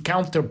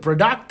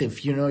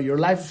counterproductive. Your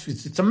life,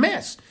 it's a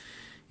mess.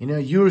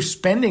 You're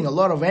spending a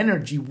lot of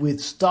energy with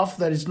stuff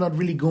that is not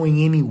really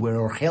going anywhere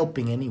or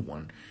helping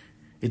anyone.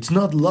 It's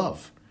not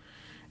love.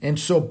 And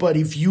so, but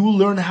if you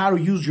learn how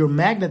to use your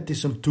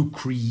magnetism to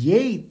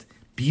create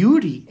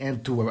beauty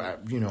and to,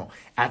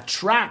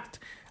 attract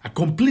a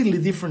completely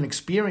different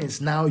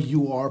experience, now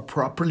you are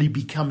properly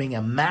becoming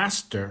a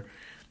master,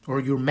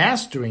 or you're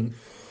mastering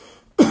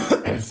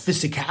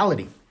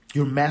physicality.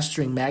 You're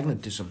mastering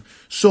magnetism.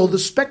 So the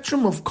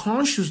spectrum of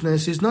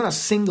consciousness is not a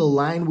single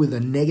line with a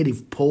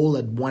negative pole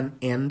at one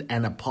end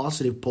and a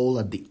positive pole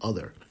at the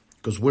other.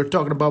 Because we're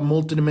talking about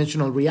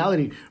multidimensional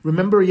reality.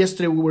 Remember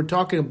yesterday we were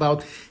talking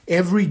about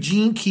every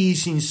gene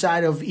keys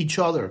inside of each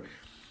other.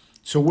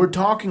 So we're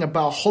talking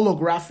about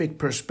holographic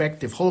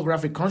perspective,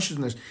 holographic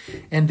consciousness.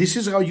 And this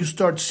is how you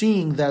start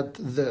seeing that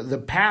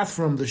the path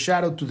from the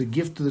shadow to the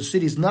gift to the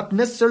city is not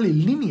necessarily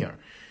linear.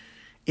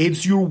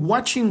 It's you're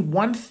watching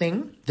one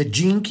thing, the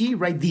gene key,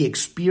 right? The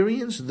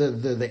experience,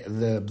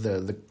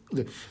 the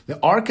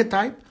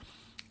archetype,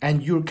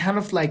 and you're kind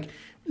of like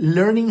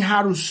learning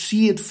how to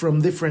see it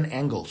from different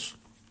angles.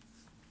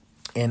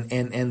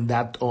 And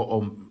that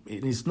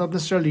it's not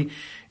necessarily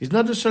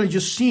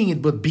just seeing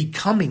it, but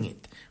becoming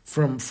it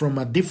from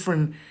a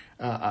different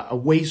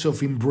ways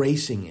of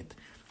embracing it,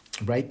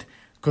 right?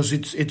 Because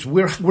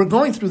we're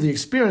going through the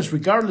experience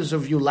regardless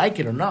of you like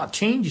it or not.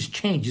 Change is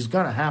change. It's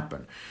gonna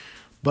happen.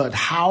 But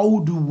how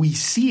do we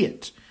see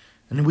it?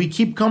 And we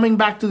keep coming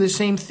back to the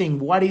same thing.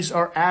 What is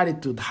our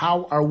attitude?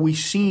 How are we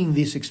seeing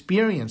this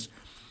experience?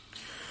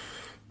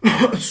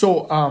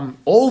 So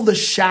all the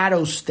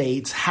shadow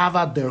states have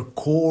at their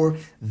core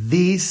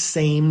this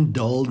same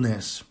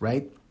dullness,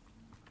 right?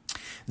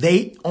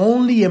 They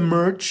only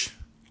emerge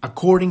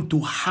according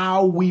to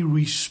how we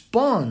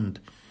respond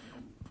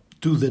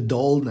to the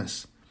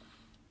dullness,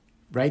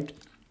 right?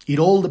 It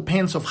all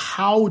depends on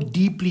how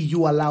deeply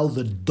you allow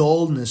the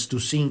dullness to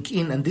sink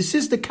in. And this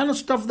is the kind of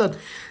stuff that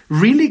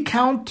really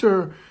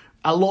counter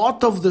a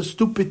lot of the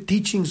stupid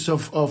teachings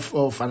of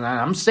and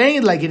I'm saying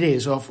it like it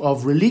is,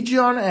 of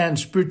religion and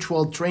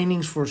spiritual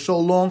trainings for so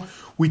long,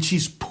 which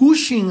is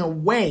pushing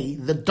away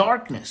the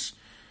darkness.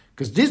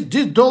 Because this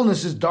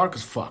dullness is dark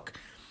as fuck.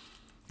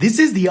 This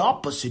is the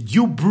opposite.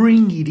 You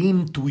bring it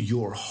into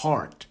your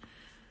heart.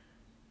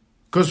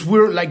 Because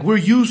we're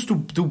used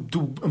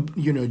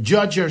to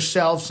judge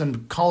ourselves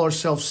and call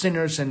ourselves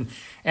sinners and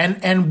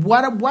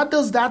what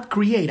does that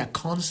create? A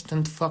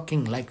constant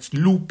fucking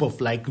loop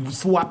of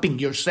swapping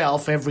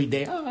yourself every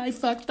day. Oh, I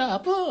fucked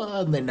up.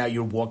 Oh, and then now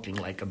you're walking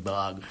like a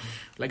dog,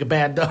 like a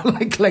bad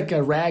dog, like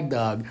a rag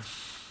dog.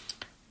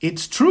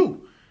 It's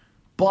true,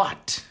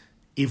 but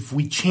if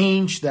we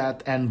change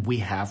that, and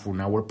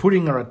we're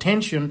putting our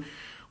attention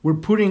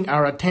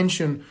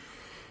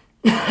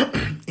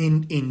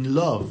in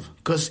love,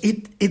 because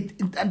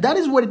that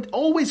is what it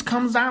always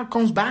comes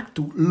back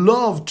to.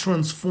 Love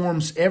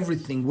transforms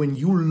everything. When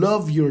you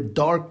love your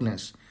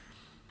darkness,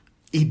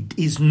 it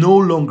is no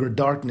longer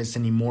darkness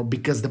anymore,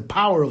 because the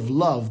power of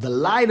love, the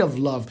light of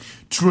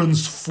love,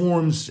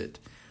 transforms it.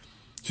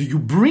 So you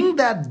bring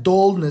that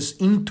dullness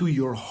into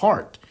your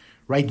heart,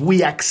 right?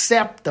 We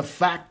accept the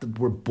fact that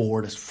we're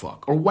bored as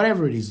fuck, or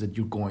whatever it is that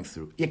you're going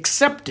through. You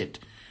accept it.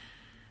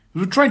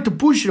 We're trying to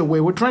push it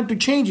away. We're trying to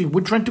change it. We're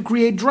trying to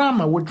create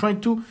drama. We're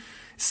trying to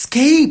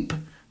escape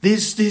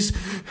this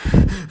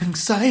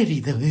anxiety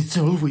that it's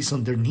always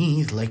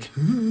underneath.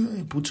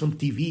 Put some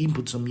TV,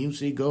 put some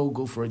music,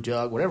 go for a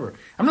jog, whatever.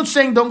 I'm not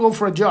saying don't go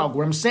for a jog.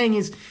 What I'm saying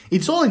is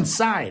it's all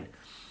inside,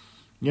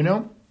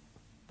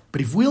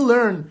 But if we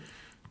learn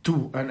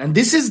to, and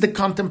this is the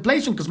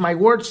contemplation, because my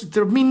words,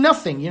 they mean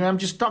nothing. I'm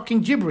just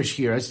talking gibberish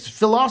here. It's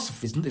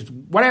philosophy, it's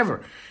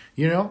whatever.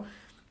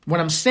 What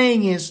I'm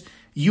saying is,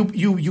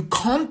 you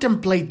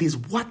contemplate this.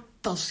 What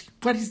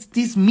does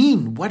this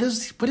mean? What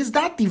does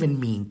that even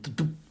mean?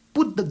 To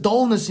put the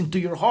dullness into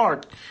your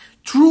heart,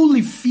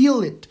 truly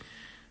feel it,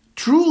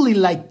 truly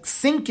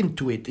sink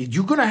into it.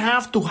 You're gonna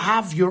have to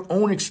have your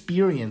own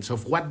experience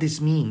of what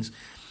this means,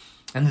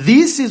 and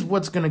this is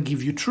what's gonna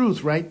give you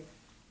truth, right?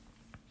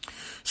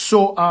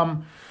 So,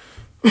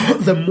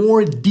 the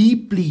more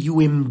deeply you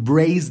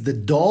embrace the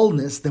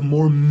dullness, the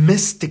more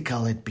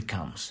mystical it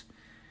becomes.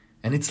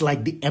 And it's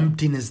like the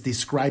emptiness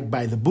described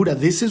by the Buddha.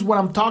 This is what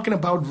I'm talking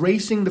about,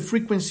 raising the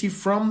frequency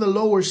from the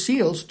lower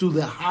seals to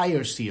the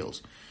higher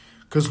seals.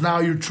 Because now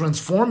you're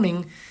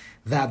transforming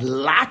that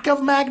lack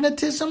of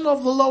magnetism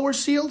of the lower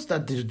seals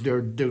that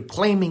they're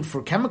claiming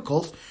for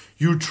chemicals.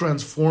 You're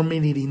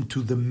transforming it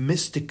into the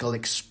mystical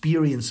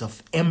experience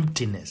of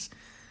emptiness.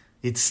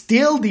 It's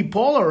still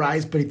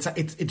depolarized, but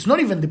it's not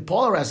even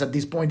depolarized at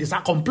this point. It's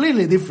a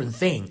completely different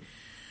thing.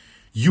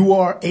 You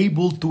are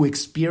able to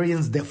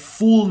experience the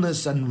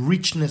fullness and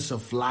richness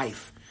of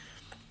life.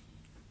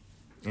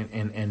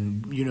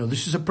 And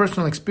this is a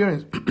personal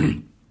experience.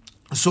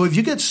 So if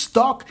you get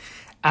stuck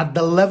at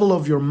the level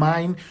of your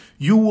mind,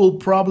 you will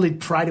probably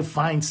try to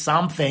find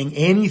something,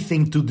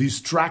 anything to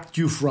distract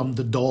you from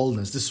the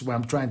dullness. This is what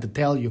I'm trying to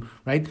tell you,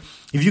 right?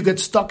 If you get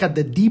stuck at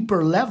the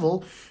deeper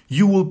level,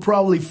 you will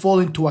probably fall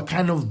into a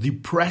kind of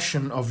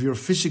depression of your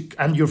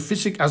as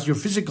your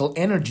physical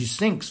energy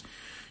sinks.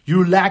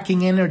 You're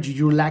lacking energy,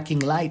 you're lacking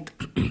light.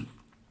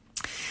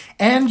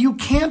 And you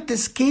can't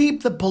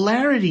escape the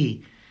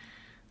polarity.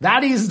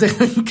 That is the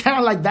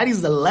that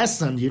is the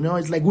lesson,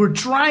 It's like we're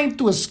trying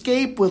to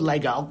escape with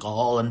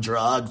alcohol and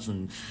drugs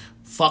and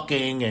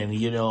fucking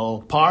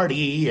and,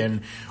 party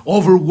and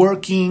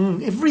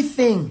overworking,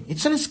 everything.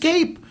 It's an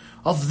escape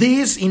of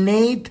this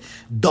innate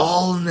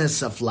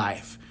dullness of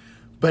life.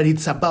 But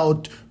it's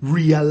about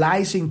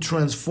realizing,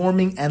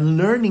 transforming, and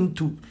learning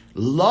to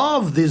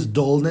love this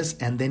dullness,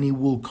 and then it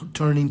will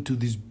turn into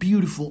this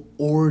beautiful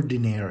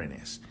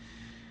ordinariness,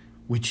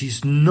 which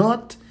is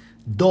not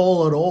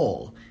dull at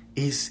all.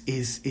 Is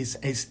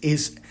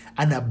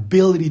an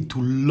ability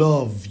to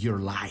love your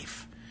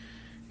life,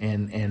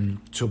 and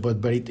so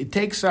but it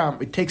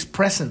takes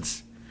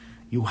presence.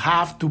 You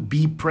have to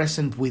be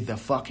present with the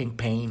fucking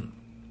pain.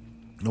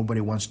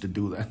 Nobody wants to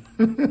do that.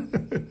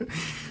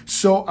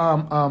 So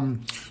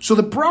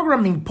the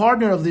programming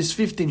partner of this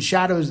 15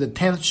 shadow is the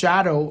 10th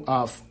shadow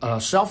of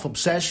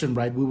self-obsession,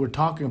 right? We were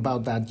talking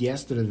about that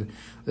yesterday.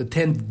 The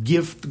 10th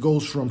gift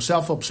goes from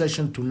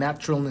self-obsession to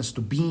naturalness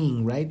to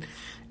being, right?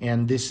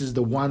 And this is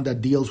the one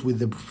that deals with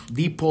the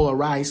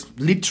depolarized.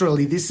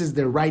 Literally, this is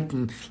the right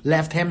and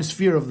left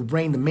hemisphere of the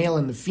brain, the male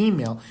and the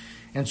female.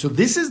 And so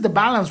this is the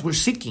balance we're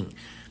seeking.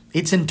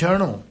 It's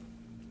internal.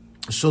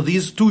 So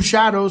these two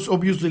shadows,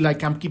 obviously,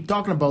 like I keep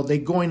talking about, they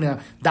go in a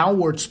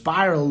downward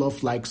spiral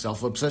of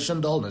self-obsession,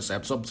 dullness,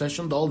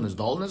 obsession, dullness,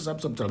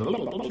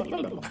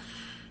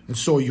 and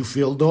so you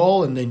feel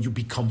dull, and then you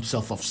become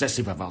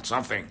self-obsessive about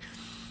something.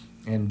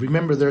 And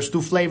remember, there's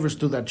two flavors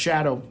to that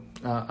shadow,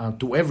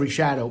 to every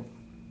shadow.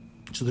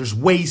 So there's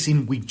ways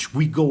in which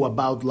we go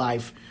about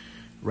life,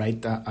 right?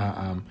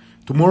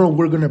 Tomorrow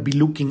we're going to be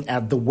looking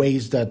at the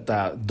ways that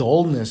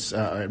dullness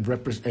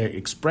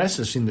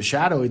expresses in the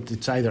shadow.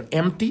 It's either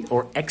empty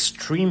or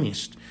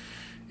extremist.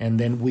 And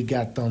then we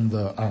got on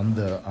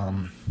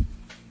the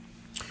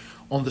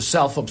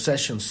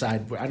self-obsession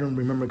side. I don't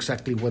remember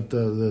exactly what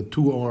the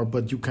two are,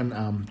 but you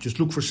can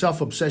just look for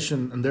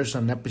self-obsession, and there's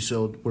an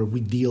episode where we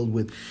deal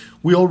with.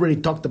 We already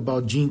talked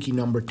about gene key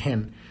number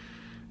 10.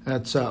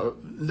 That's a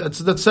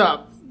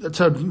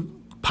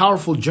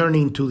powerful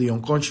journey into the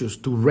unconscious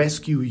to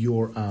rescue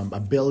your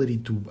ability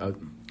to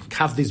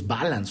have this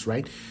balance,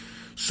 right?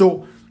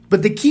 So,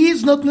 but the key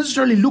is not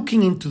necessarily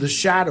looking into the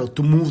shadow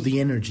to move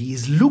the energy,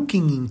 is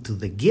looking into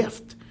the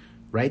gift,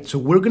 right? So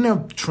we're going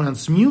to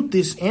transmute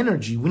this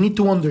energy. We need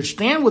to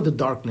understand what the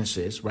darkness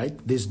is, right?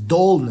 This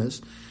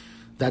dullness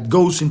that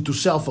goes into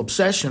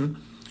self-obsession.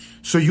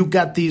 So you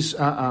got this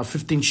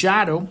 15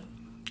 shadow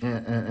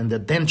and the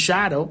 10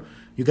 shadow.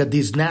 You got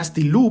this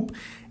nasty loop,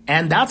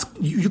 and that's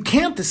you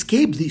can't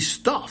escape this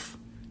stuff.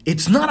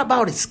 It's not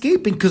about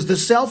escaping, because the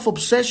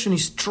self-obsession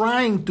is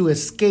trying to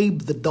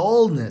escape the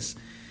dullness,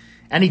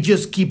 and it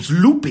just keeps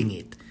looping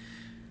it.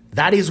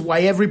 That is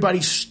why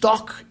everybody's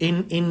stuck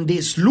in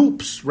these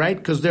loops, right?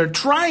 Because they're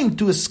trying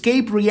to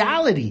escape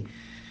reality.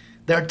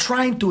 They're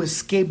trying to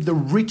escape the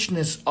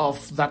richness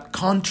of that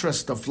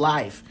contrast of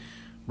life,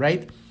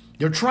 right?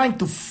 They're trying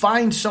to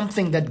find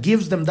something that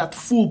gives them that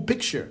full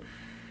picture.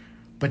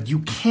 But you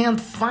can't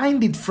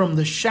find it from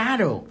the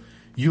shadow.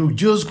 You're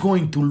just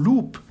going to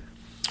loop.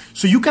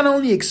 So you can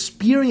only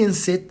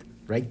experience it,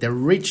 right, the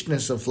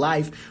richness of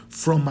life,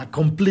 from a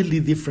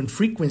completely different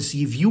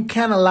frequency. If you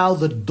can allow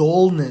the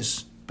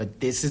dullness, but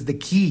this is the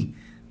key,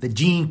 the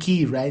gene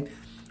key, right?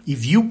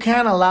 If you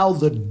can allow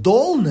the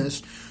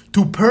dullness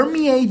to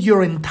permeate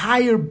your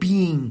entire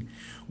being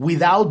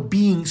without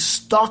being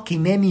stuck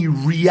in any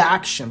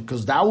reaction,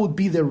 because that would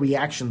be the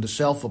reaction, the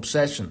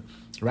self-obsession,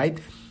 right?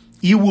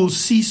 It will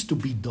cease to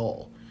be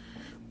dull.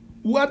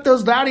 What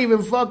does that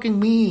even fucking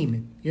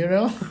mean, you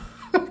know?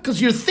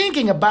 Because you're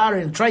thinking about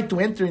it and try to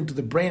enter into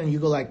the brain and you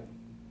go like,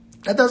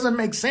 that doesn't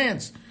make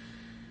sense.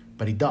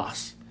 But it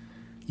does.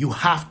 You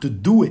have to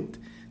do it.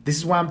 This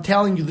is why I'm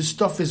telling you this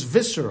stuff is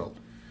visceral.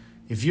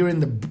 If you're in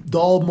the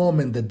dull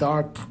moment, the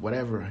dark,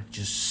 whatever,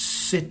 just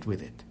sit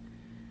with it.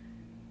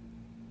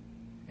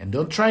 And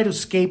don't try to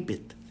escape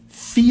it.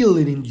 Feel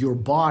it in your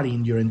body,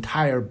 in your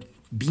entire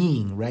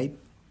being, right?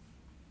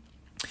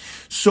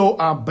 So,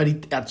 but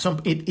it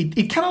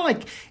kind of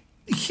like,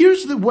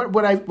 here's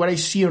what I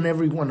see on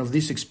every one of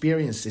these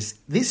experiences.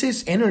 This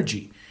is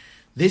energy.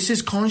 This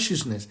is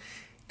consciousness.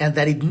 And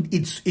that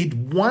it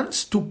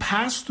wants to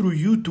pass through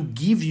you to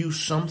give you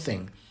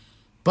something.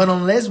 But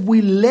unless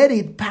we let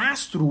it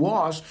pass through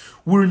us,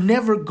 we're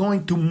never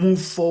going to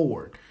move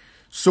forward.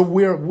 So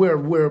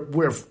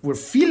we're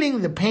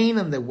feeling the pain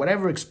and the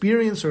whatever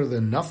experience or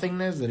the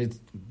nothingness, that it's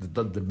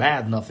the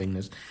bad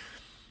nothingness,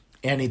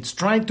 and it's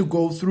trying to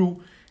go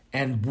through,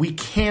 and we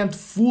can't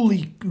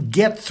fully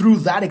get through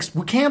that.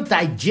 We can't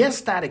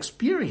digest that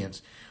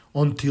experience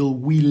until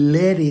we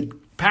let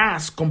it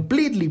pass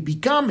completely,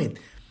 become it.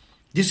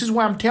 This is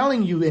why I'm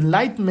telling you,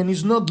 enlightenment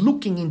is not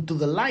looking into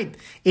the light.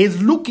 It's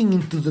looking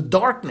into the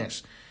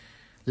darkness.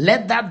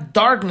 Let that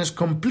darkness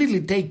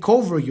completely take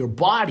over your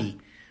body,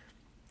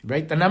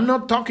 right? And I'm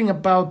not talking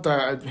about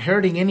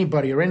hurting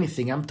anybody or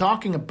anything. I'm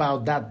talking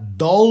about that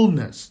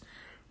dullness,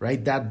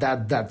 right?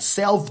 That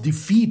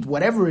self-defeat,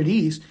 whatever it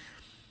is.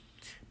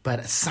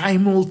 But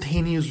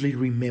simultaneously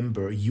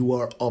remember, you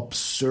are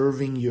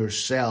observing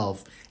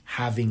yourself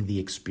having the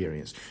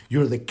experience.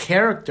 You're the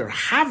character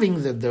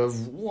having the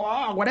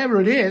whatever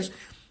it is,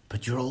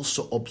 but you're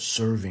also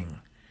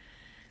observing.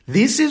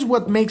 This is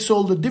what makes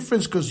all the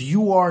difference, because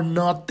you are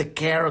not the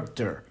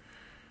character.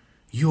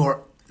 You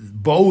are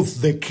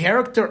both the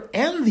character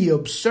and the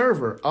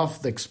observer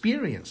of the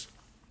experience.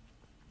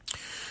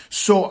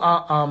 So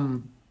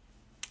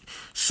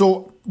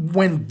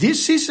when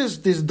this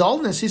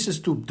dullness ceases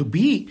to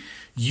be,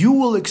 you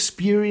will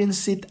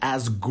experience it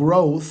as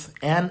growth,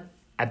 and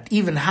at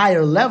even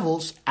higher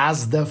levels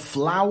as the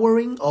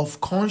flowering of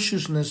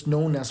consciousness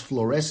known as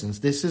fluorescence.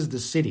 This is the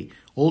city.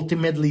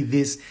 Ultimately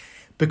this,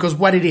 because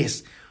what it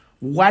is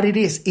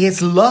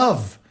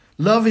love.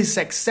 Love is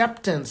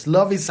acceptance.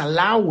 Love is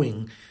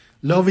allowing.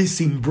 Love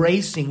is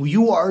embracing.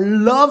 You are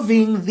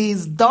loving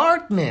this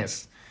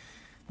darkness.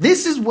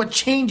 This is what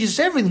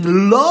changes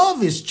everything.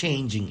 Love is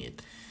changing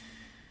it.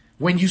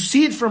 When you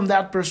see it from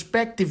that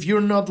perspective, you're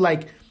not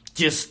like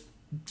just,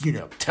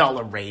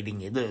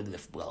 tolerating it.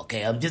 Well,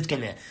 okay, I'm just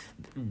going to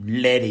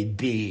let it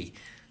be.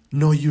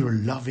 No, you're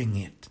loving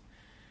it.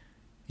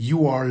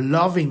 You are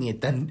loving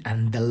it,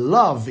 and the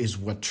love is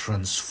what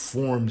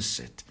transforms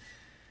it,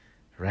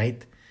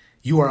 right?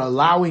 You are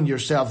allowing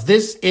yourself,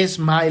 this is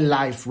my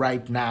life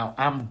right now.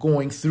 I'm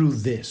going through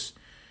this.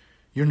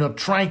 You're not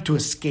trying to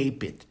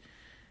escape it.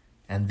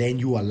 And then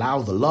you allow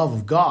the love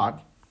of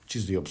God, which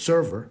is the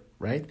observer,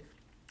 right,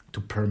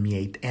 to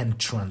permeate and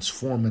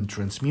transform and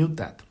transmute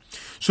that.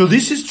 So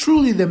this is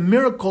truly the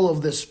miracle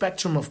of the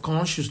spectrum of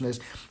consciousness,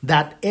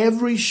 that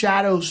every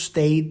shadow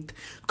state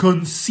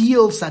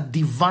conceals a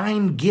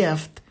divine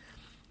gift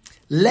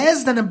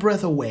less than a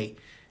breath away.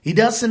 It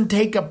doesn't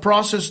take a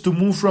process to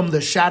move from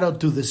the shadow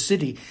to the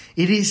city.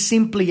 It is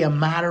simply a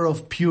matter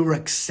of pure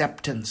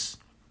acceptance.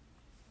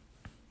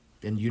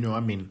 And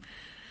I'm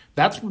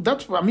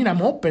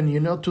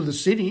open, to the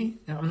city.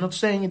 I'm not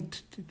saying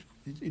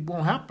it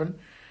won't happen.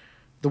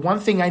 The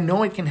one thing I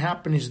know it can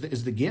happen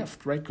is the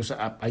gift, right? Because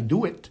I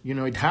do it.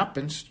 It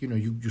happens.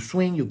 You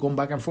swing, you go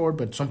back and forth,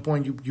 but at some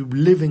point you're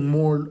living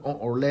more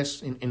or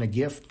less in a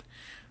gift,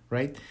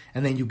 right?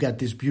 And then you got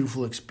these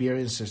beautiful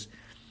experiences.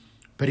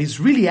 But it's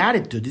really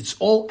attitude. It's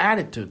all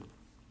attitude.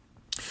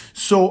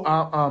 So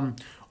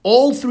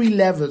all three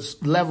levels,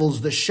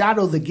 the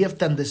shadow, the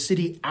gift, and the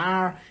city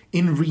are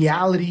in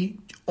reality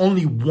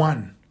only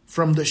one.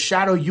 From the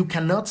shadow, you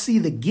cannot see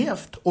the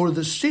gift or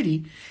the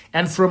city.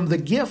 And from the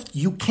gift,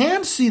 you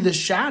can see the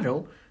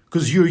shadow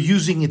because you're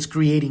using its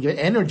creating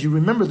energy.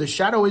 Remember, the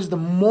shadow is the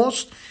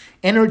most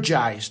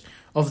energized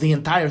of the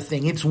entire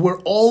thing. It's where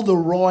all the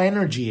raw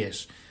energy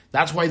is.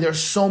 That's why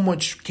there's so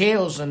much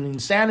chaos and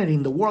insanity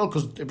in the world,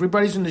 because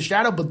everybody's in the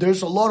shadow, but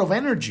there's a lot of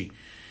energy,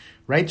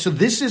 right? So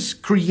this is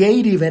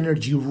creative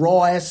energy,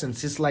 raw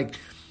essence. It's like,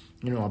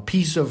 a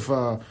piece of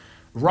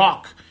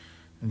rock,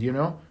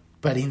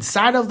 But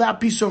inside of that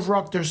piece of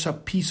rock, there's a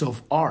piece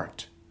of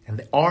art. And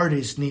the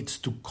artist needs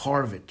to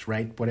carve it,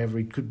 right? Whatever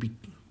it could be,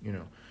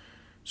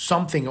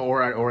 something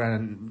or a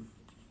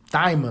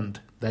diamond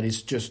that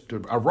is just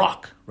a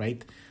rock,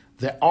 right?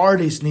 The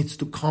artist needs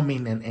to come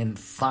in and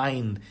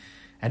find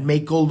and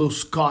make all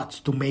those cuts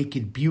to make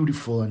it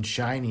beautiful and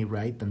shiny,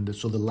 right? And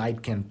so the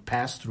light can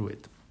pass through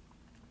it.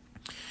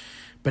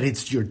 But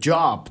it's your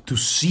job to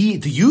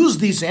use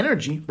this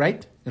energy,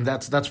 right? And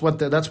that's what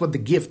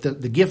the gift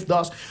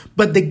does.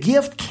 But the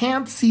gift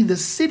can't see the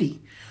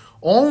city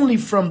Only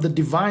from the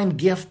divine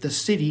gift, the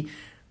city,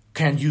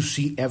 can you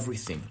see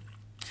everything.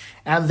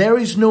 And there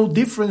is no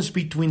difference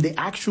between the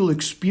actual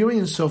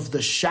experience of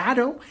the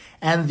shadow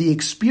and the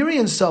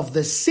experience of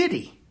the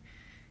city.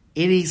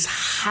 It is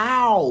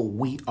how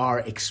we are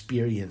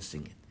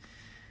experiencing it.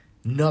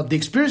 No, the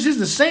experience is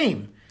the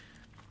same.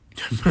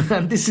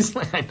 And this is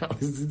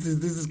this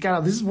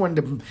is when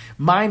the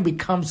mind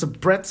becomes a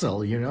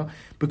pretzel,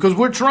 because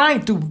we're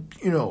trying to,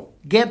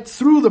 get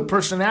through the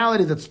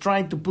personality that's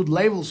trying to put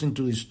labels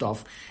into this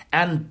stuff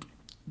and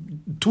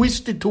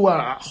twist it to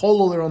a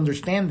whole other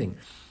understanding.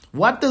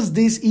 What does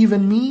this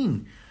even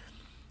mean?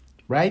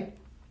 Right?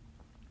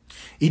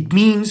 It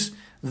means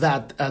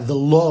that the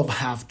love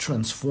have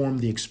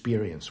transformed the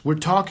experience. We're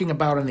talking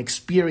about an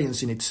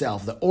experience in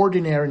itself, the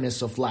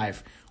ordinariness of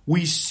life.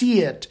 We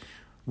see it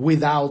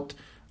without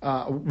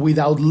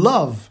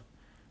love.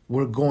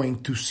 We're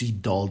going to see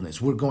dullness.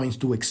 We're going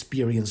to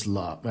experience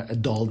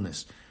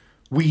dullness.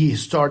 We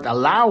start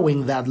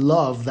allowing that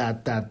love,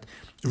 that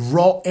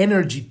raw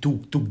energy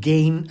to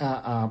gain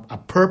a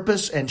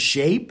purpose and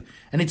shape.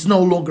 And it's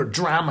no longer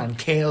drama and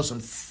chaos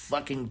and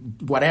fucking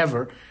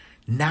whatever.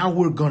 Now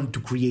we're going to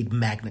create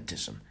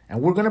magnetism.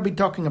 And we're going to be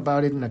talking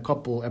about it in a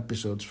couple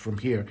episodes from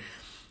here.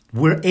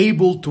 We're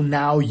able to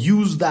now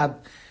use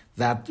that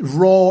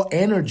raw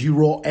energy,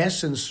 raw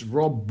essence,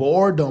 raw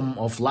boredom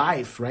of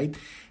life, right?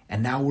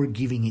 And now we're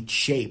giving it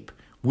shape.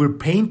 We're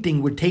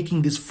painting, we're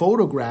taking these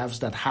photographs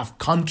that have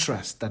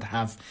contrast, that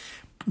have,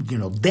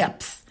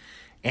 depth.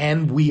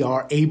 And we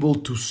are able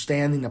to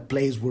stand in a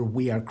place where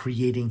we are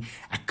creating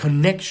a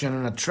connection,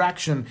 an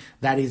attraction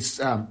that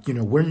is,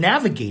 we're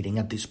navigating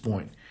at this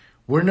point.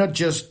 We're not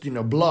just,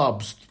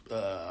 blobs,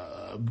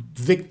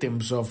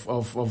 victims of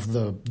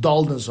the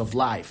dullness of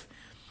life.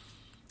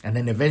 And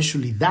then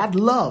eventually that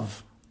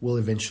love will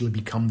eventually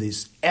become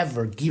this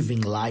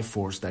ever-giving life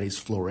force that is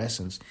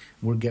fluorescence.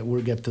 We'll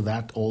get to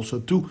that also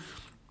too.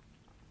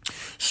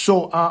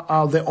 So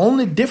the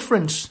only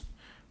difference,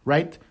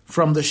 right,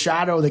 from the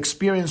shadow, the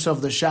experience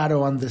of the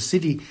shadow and the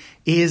city,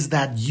 is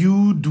that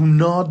you do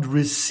not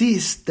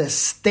resist the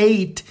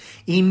state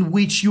in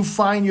which you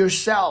find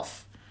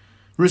yourself.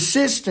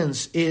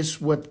 Resistance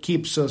is what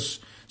keeps us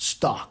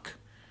stuck.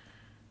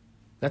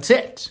 That's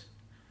it.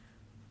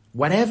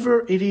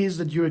 Whatever it is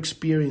that you're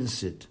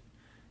experiencing,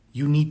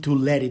 you need to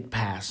let it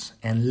pass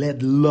and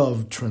let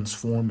love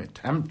transform it.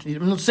 I'm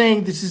not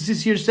saying this is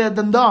easier said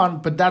than done,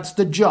 but that's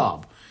the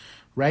job,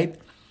 right?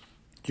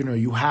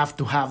 You have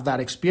to have that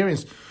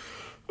experience.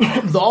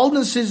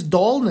 Dullness is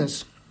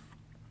dullness.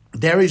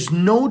 There is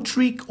no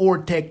trick or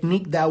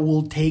technique that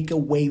will take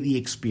away the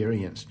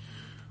experience.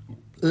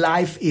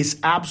 Life is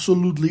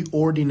absolutely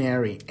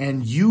ordinary,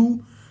 and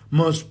you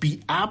must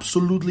be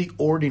absolutely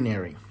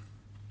ordinary.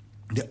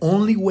 The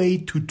only way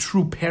to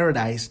true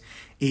paradise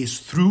is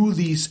through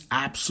this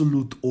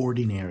absolute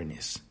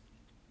ordinariness,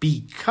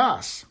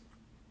 because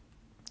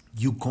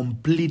you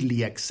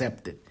completely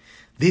accept it.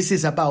 This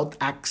is about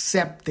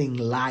accepting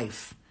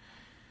life,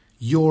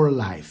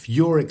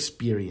 your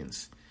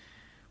experience.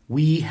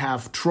 We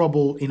have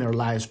trouble in our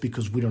lives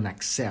because we don't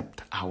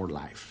accept our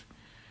life.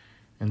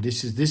 And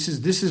this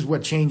is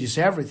what changes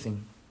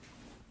everything.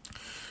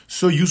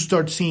 So you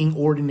start seeing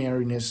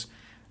ordinariness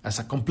as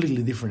a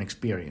completely different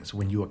experience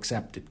when you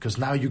accept it, because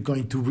now you're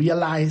going to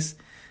realize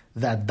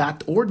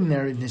that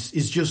ordinariness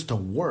is just a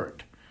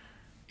word.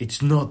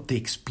 It's not the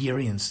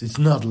experience. It's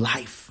not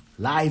life.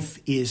 Life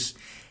is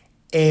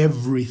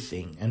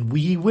everything, and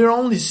we're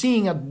only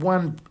seeing at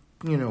one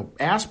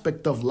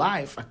aspect of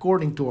life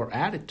according to our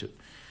attitude.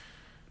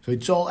 So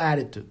it's all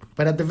attitude,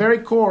 but at the very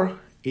core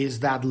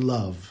is that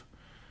love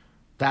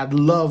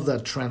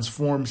that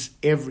transforms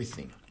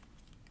everything.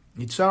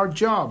 It's our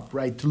job,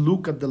 right, to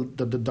look at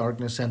the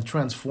darkness and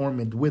transform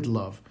it with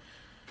love.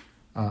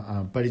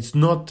 But it's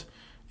not.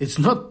 It's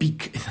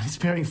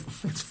funny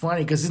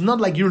because it's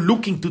not like you're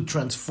looking to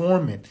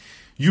transform it.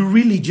 You're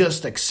really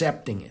just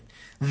accepting it.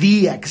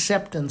 The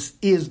acceptance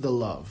is the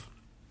love.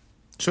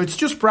 So it's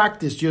just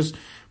practice. Just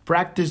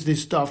practice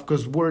this stuff,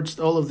 because words,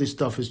 all of this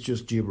stuff is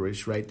just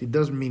gibberish, right? It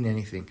doesn't mean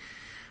anything.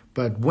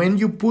 But when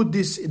you put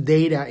this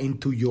data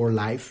into your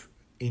life,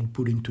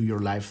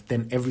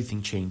 then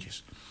everything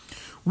changes.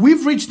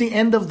 We've reached the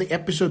end of the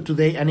episode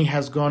today, and it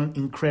has gone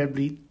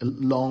incredibly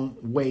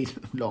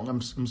long.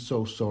 I'm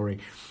so sorry.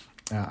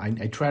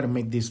 I try to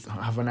make this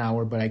half an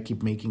hour, but I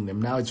keep making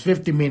them. Now it's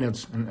 50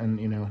 minutes,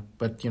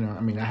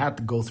 I had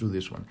to go through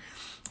this one.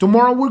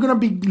 Tomorrow we're going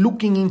to be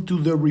looking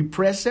into the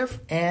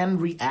repressive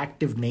and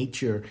reactive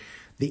nature,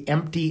 the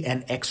empty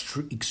and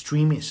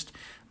extremist,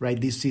 right?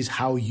 This is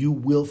how you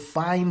will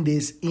find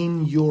this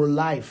in your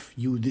life.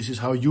 This is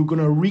how you're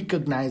going to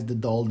recognize the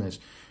dullness.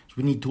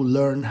 We need to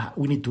learn.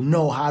 We need to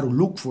know how to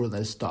look for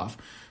this stuff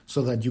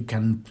so that you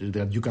can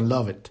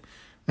love it,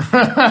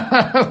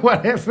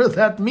 whatever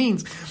that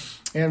means.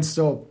 And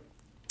so,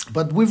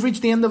 but we've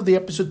reached the end of the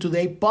episode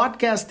today.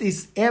 Podcast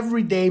is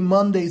every day,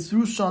 Monday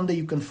through Sunday.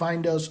 You can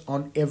find us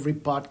on every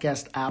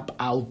podcast app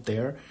out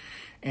there.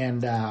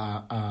 and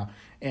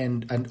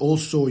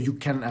also you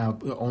can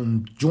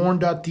on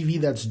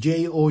journ.tv, that's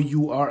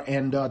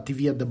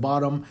JOURN.tv. At the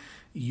bottom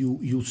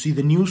you see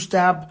the news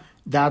tab.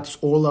 That's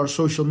all our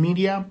social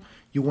media.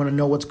 You want to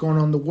know what's going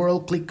on in the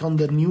world, click on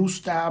the news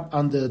tab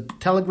on the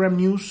Telegram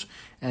news,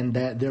 and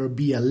there'll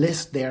be a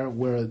list there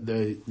where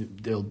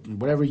they'll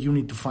whatever you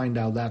need to find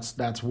out.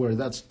 That's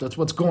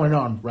what's going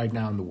on right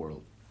now in the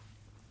world.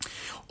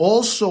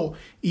 Also,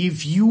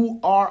 if you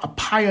are a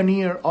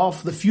pioneer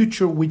of the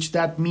future, which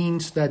that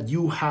means that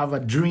you have a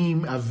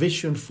dream, a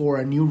vision for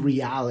a new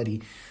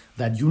reality,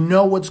 that you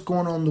know what's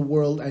going on in the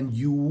world and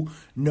you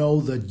know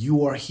that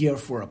you are here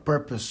for a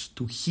purpose,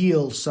 to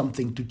heal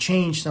something, to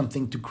change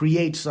something, to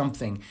create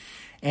something,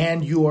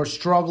 and you are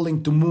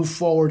struggling to move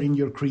forward in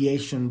your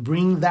creation,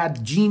 bring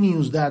that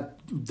genius,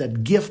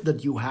 that gift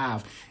that you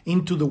have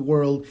into the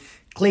world.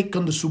 Click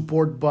on the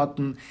support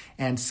button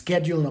and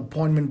schedule an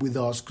appointment with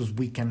us, because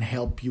we can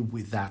help you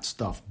with that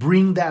stuff.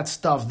 Bring that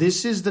stuff.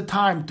 This is the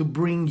time to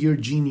bring your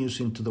genius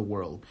into the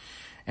world.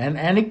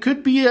 And it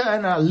could be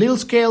on a little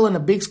scale and a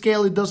big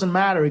scale. It doesn't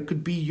matter. It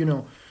could be,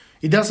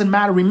 it doesn't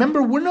matter.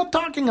 Remember, we're not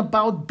talking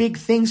about big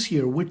things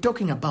here. We're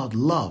talking about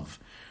love.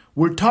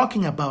 We're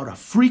talking about a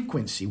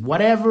frequency.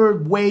 Whatever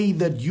way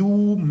that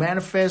you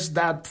manifest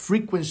that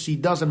frequency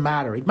doesn't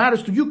matter. It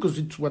matters to you because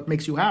it's what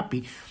makes you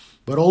happy.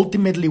 But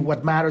ultimately,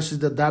 what matters is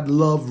that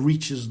love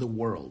reaches the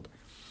world.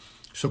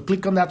 So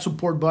click on that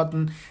support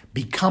button.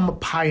 Become a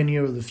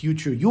pioneer of the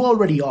future. You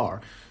already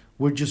are.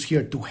 We're just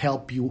here to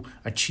help you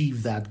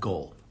achieve that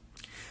goal.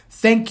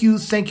 Thank you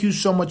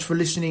so much for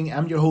listening.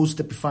 I'm your host,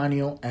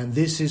 Epifanio, and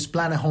this is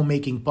Planet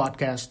Homemaking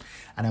Podcast.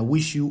 And I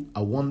wish you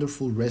a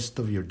wonderful rest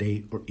of your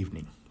day or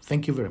evening.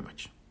 Thank you very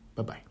much.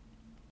 Bye-bye.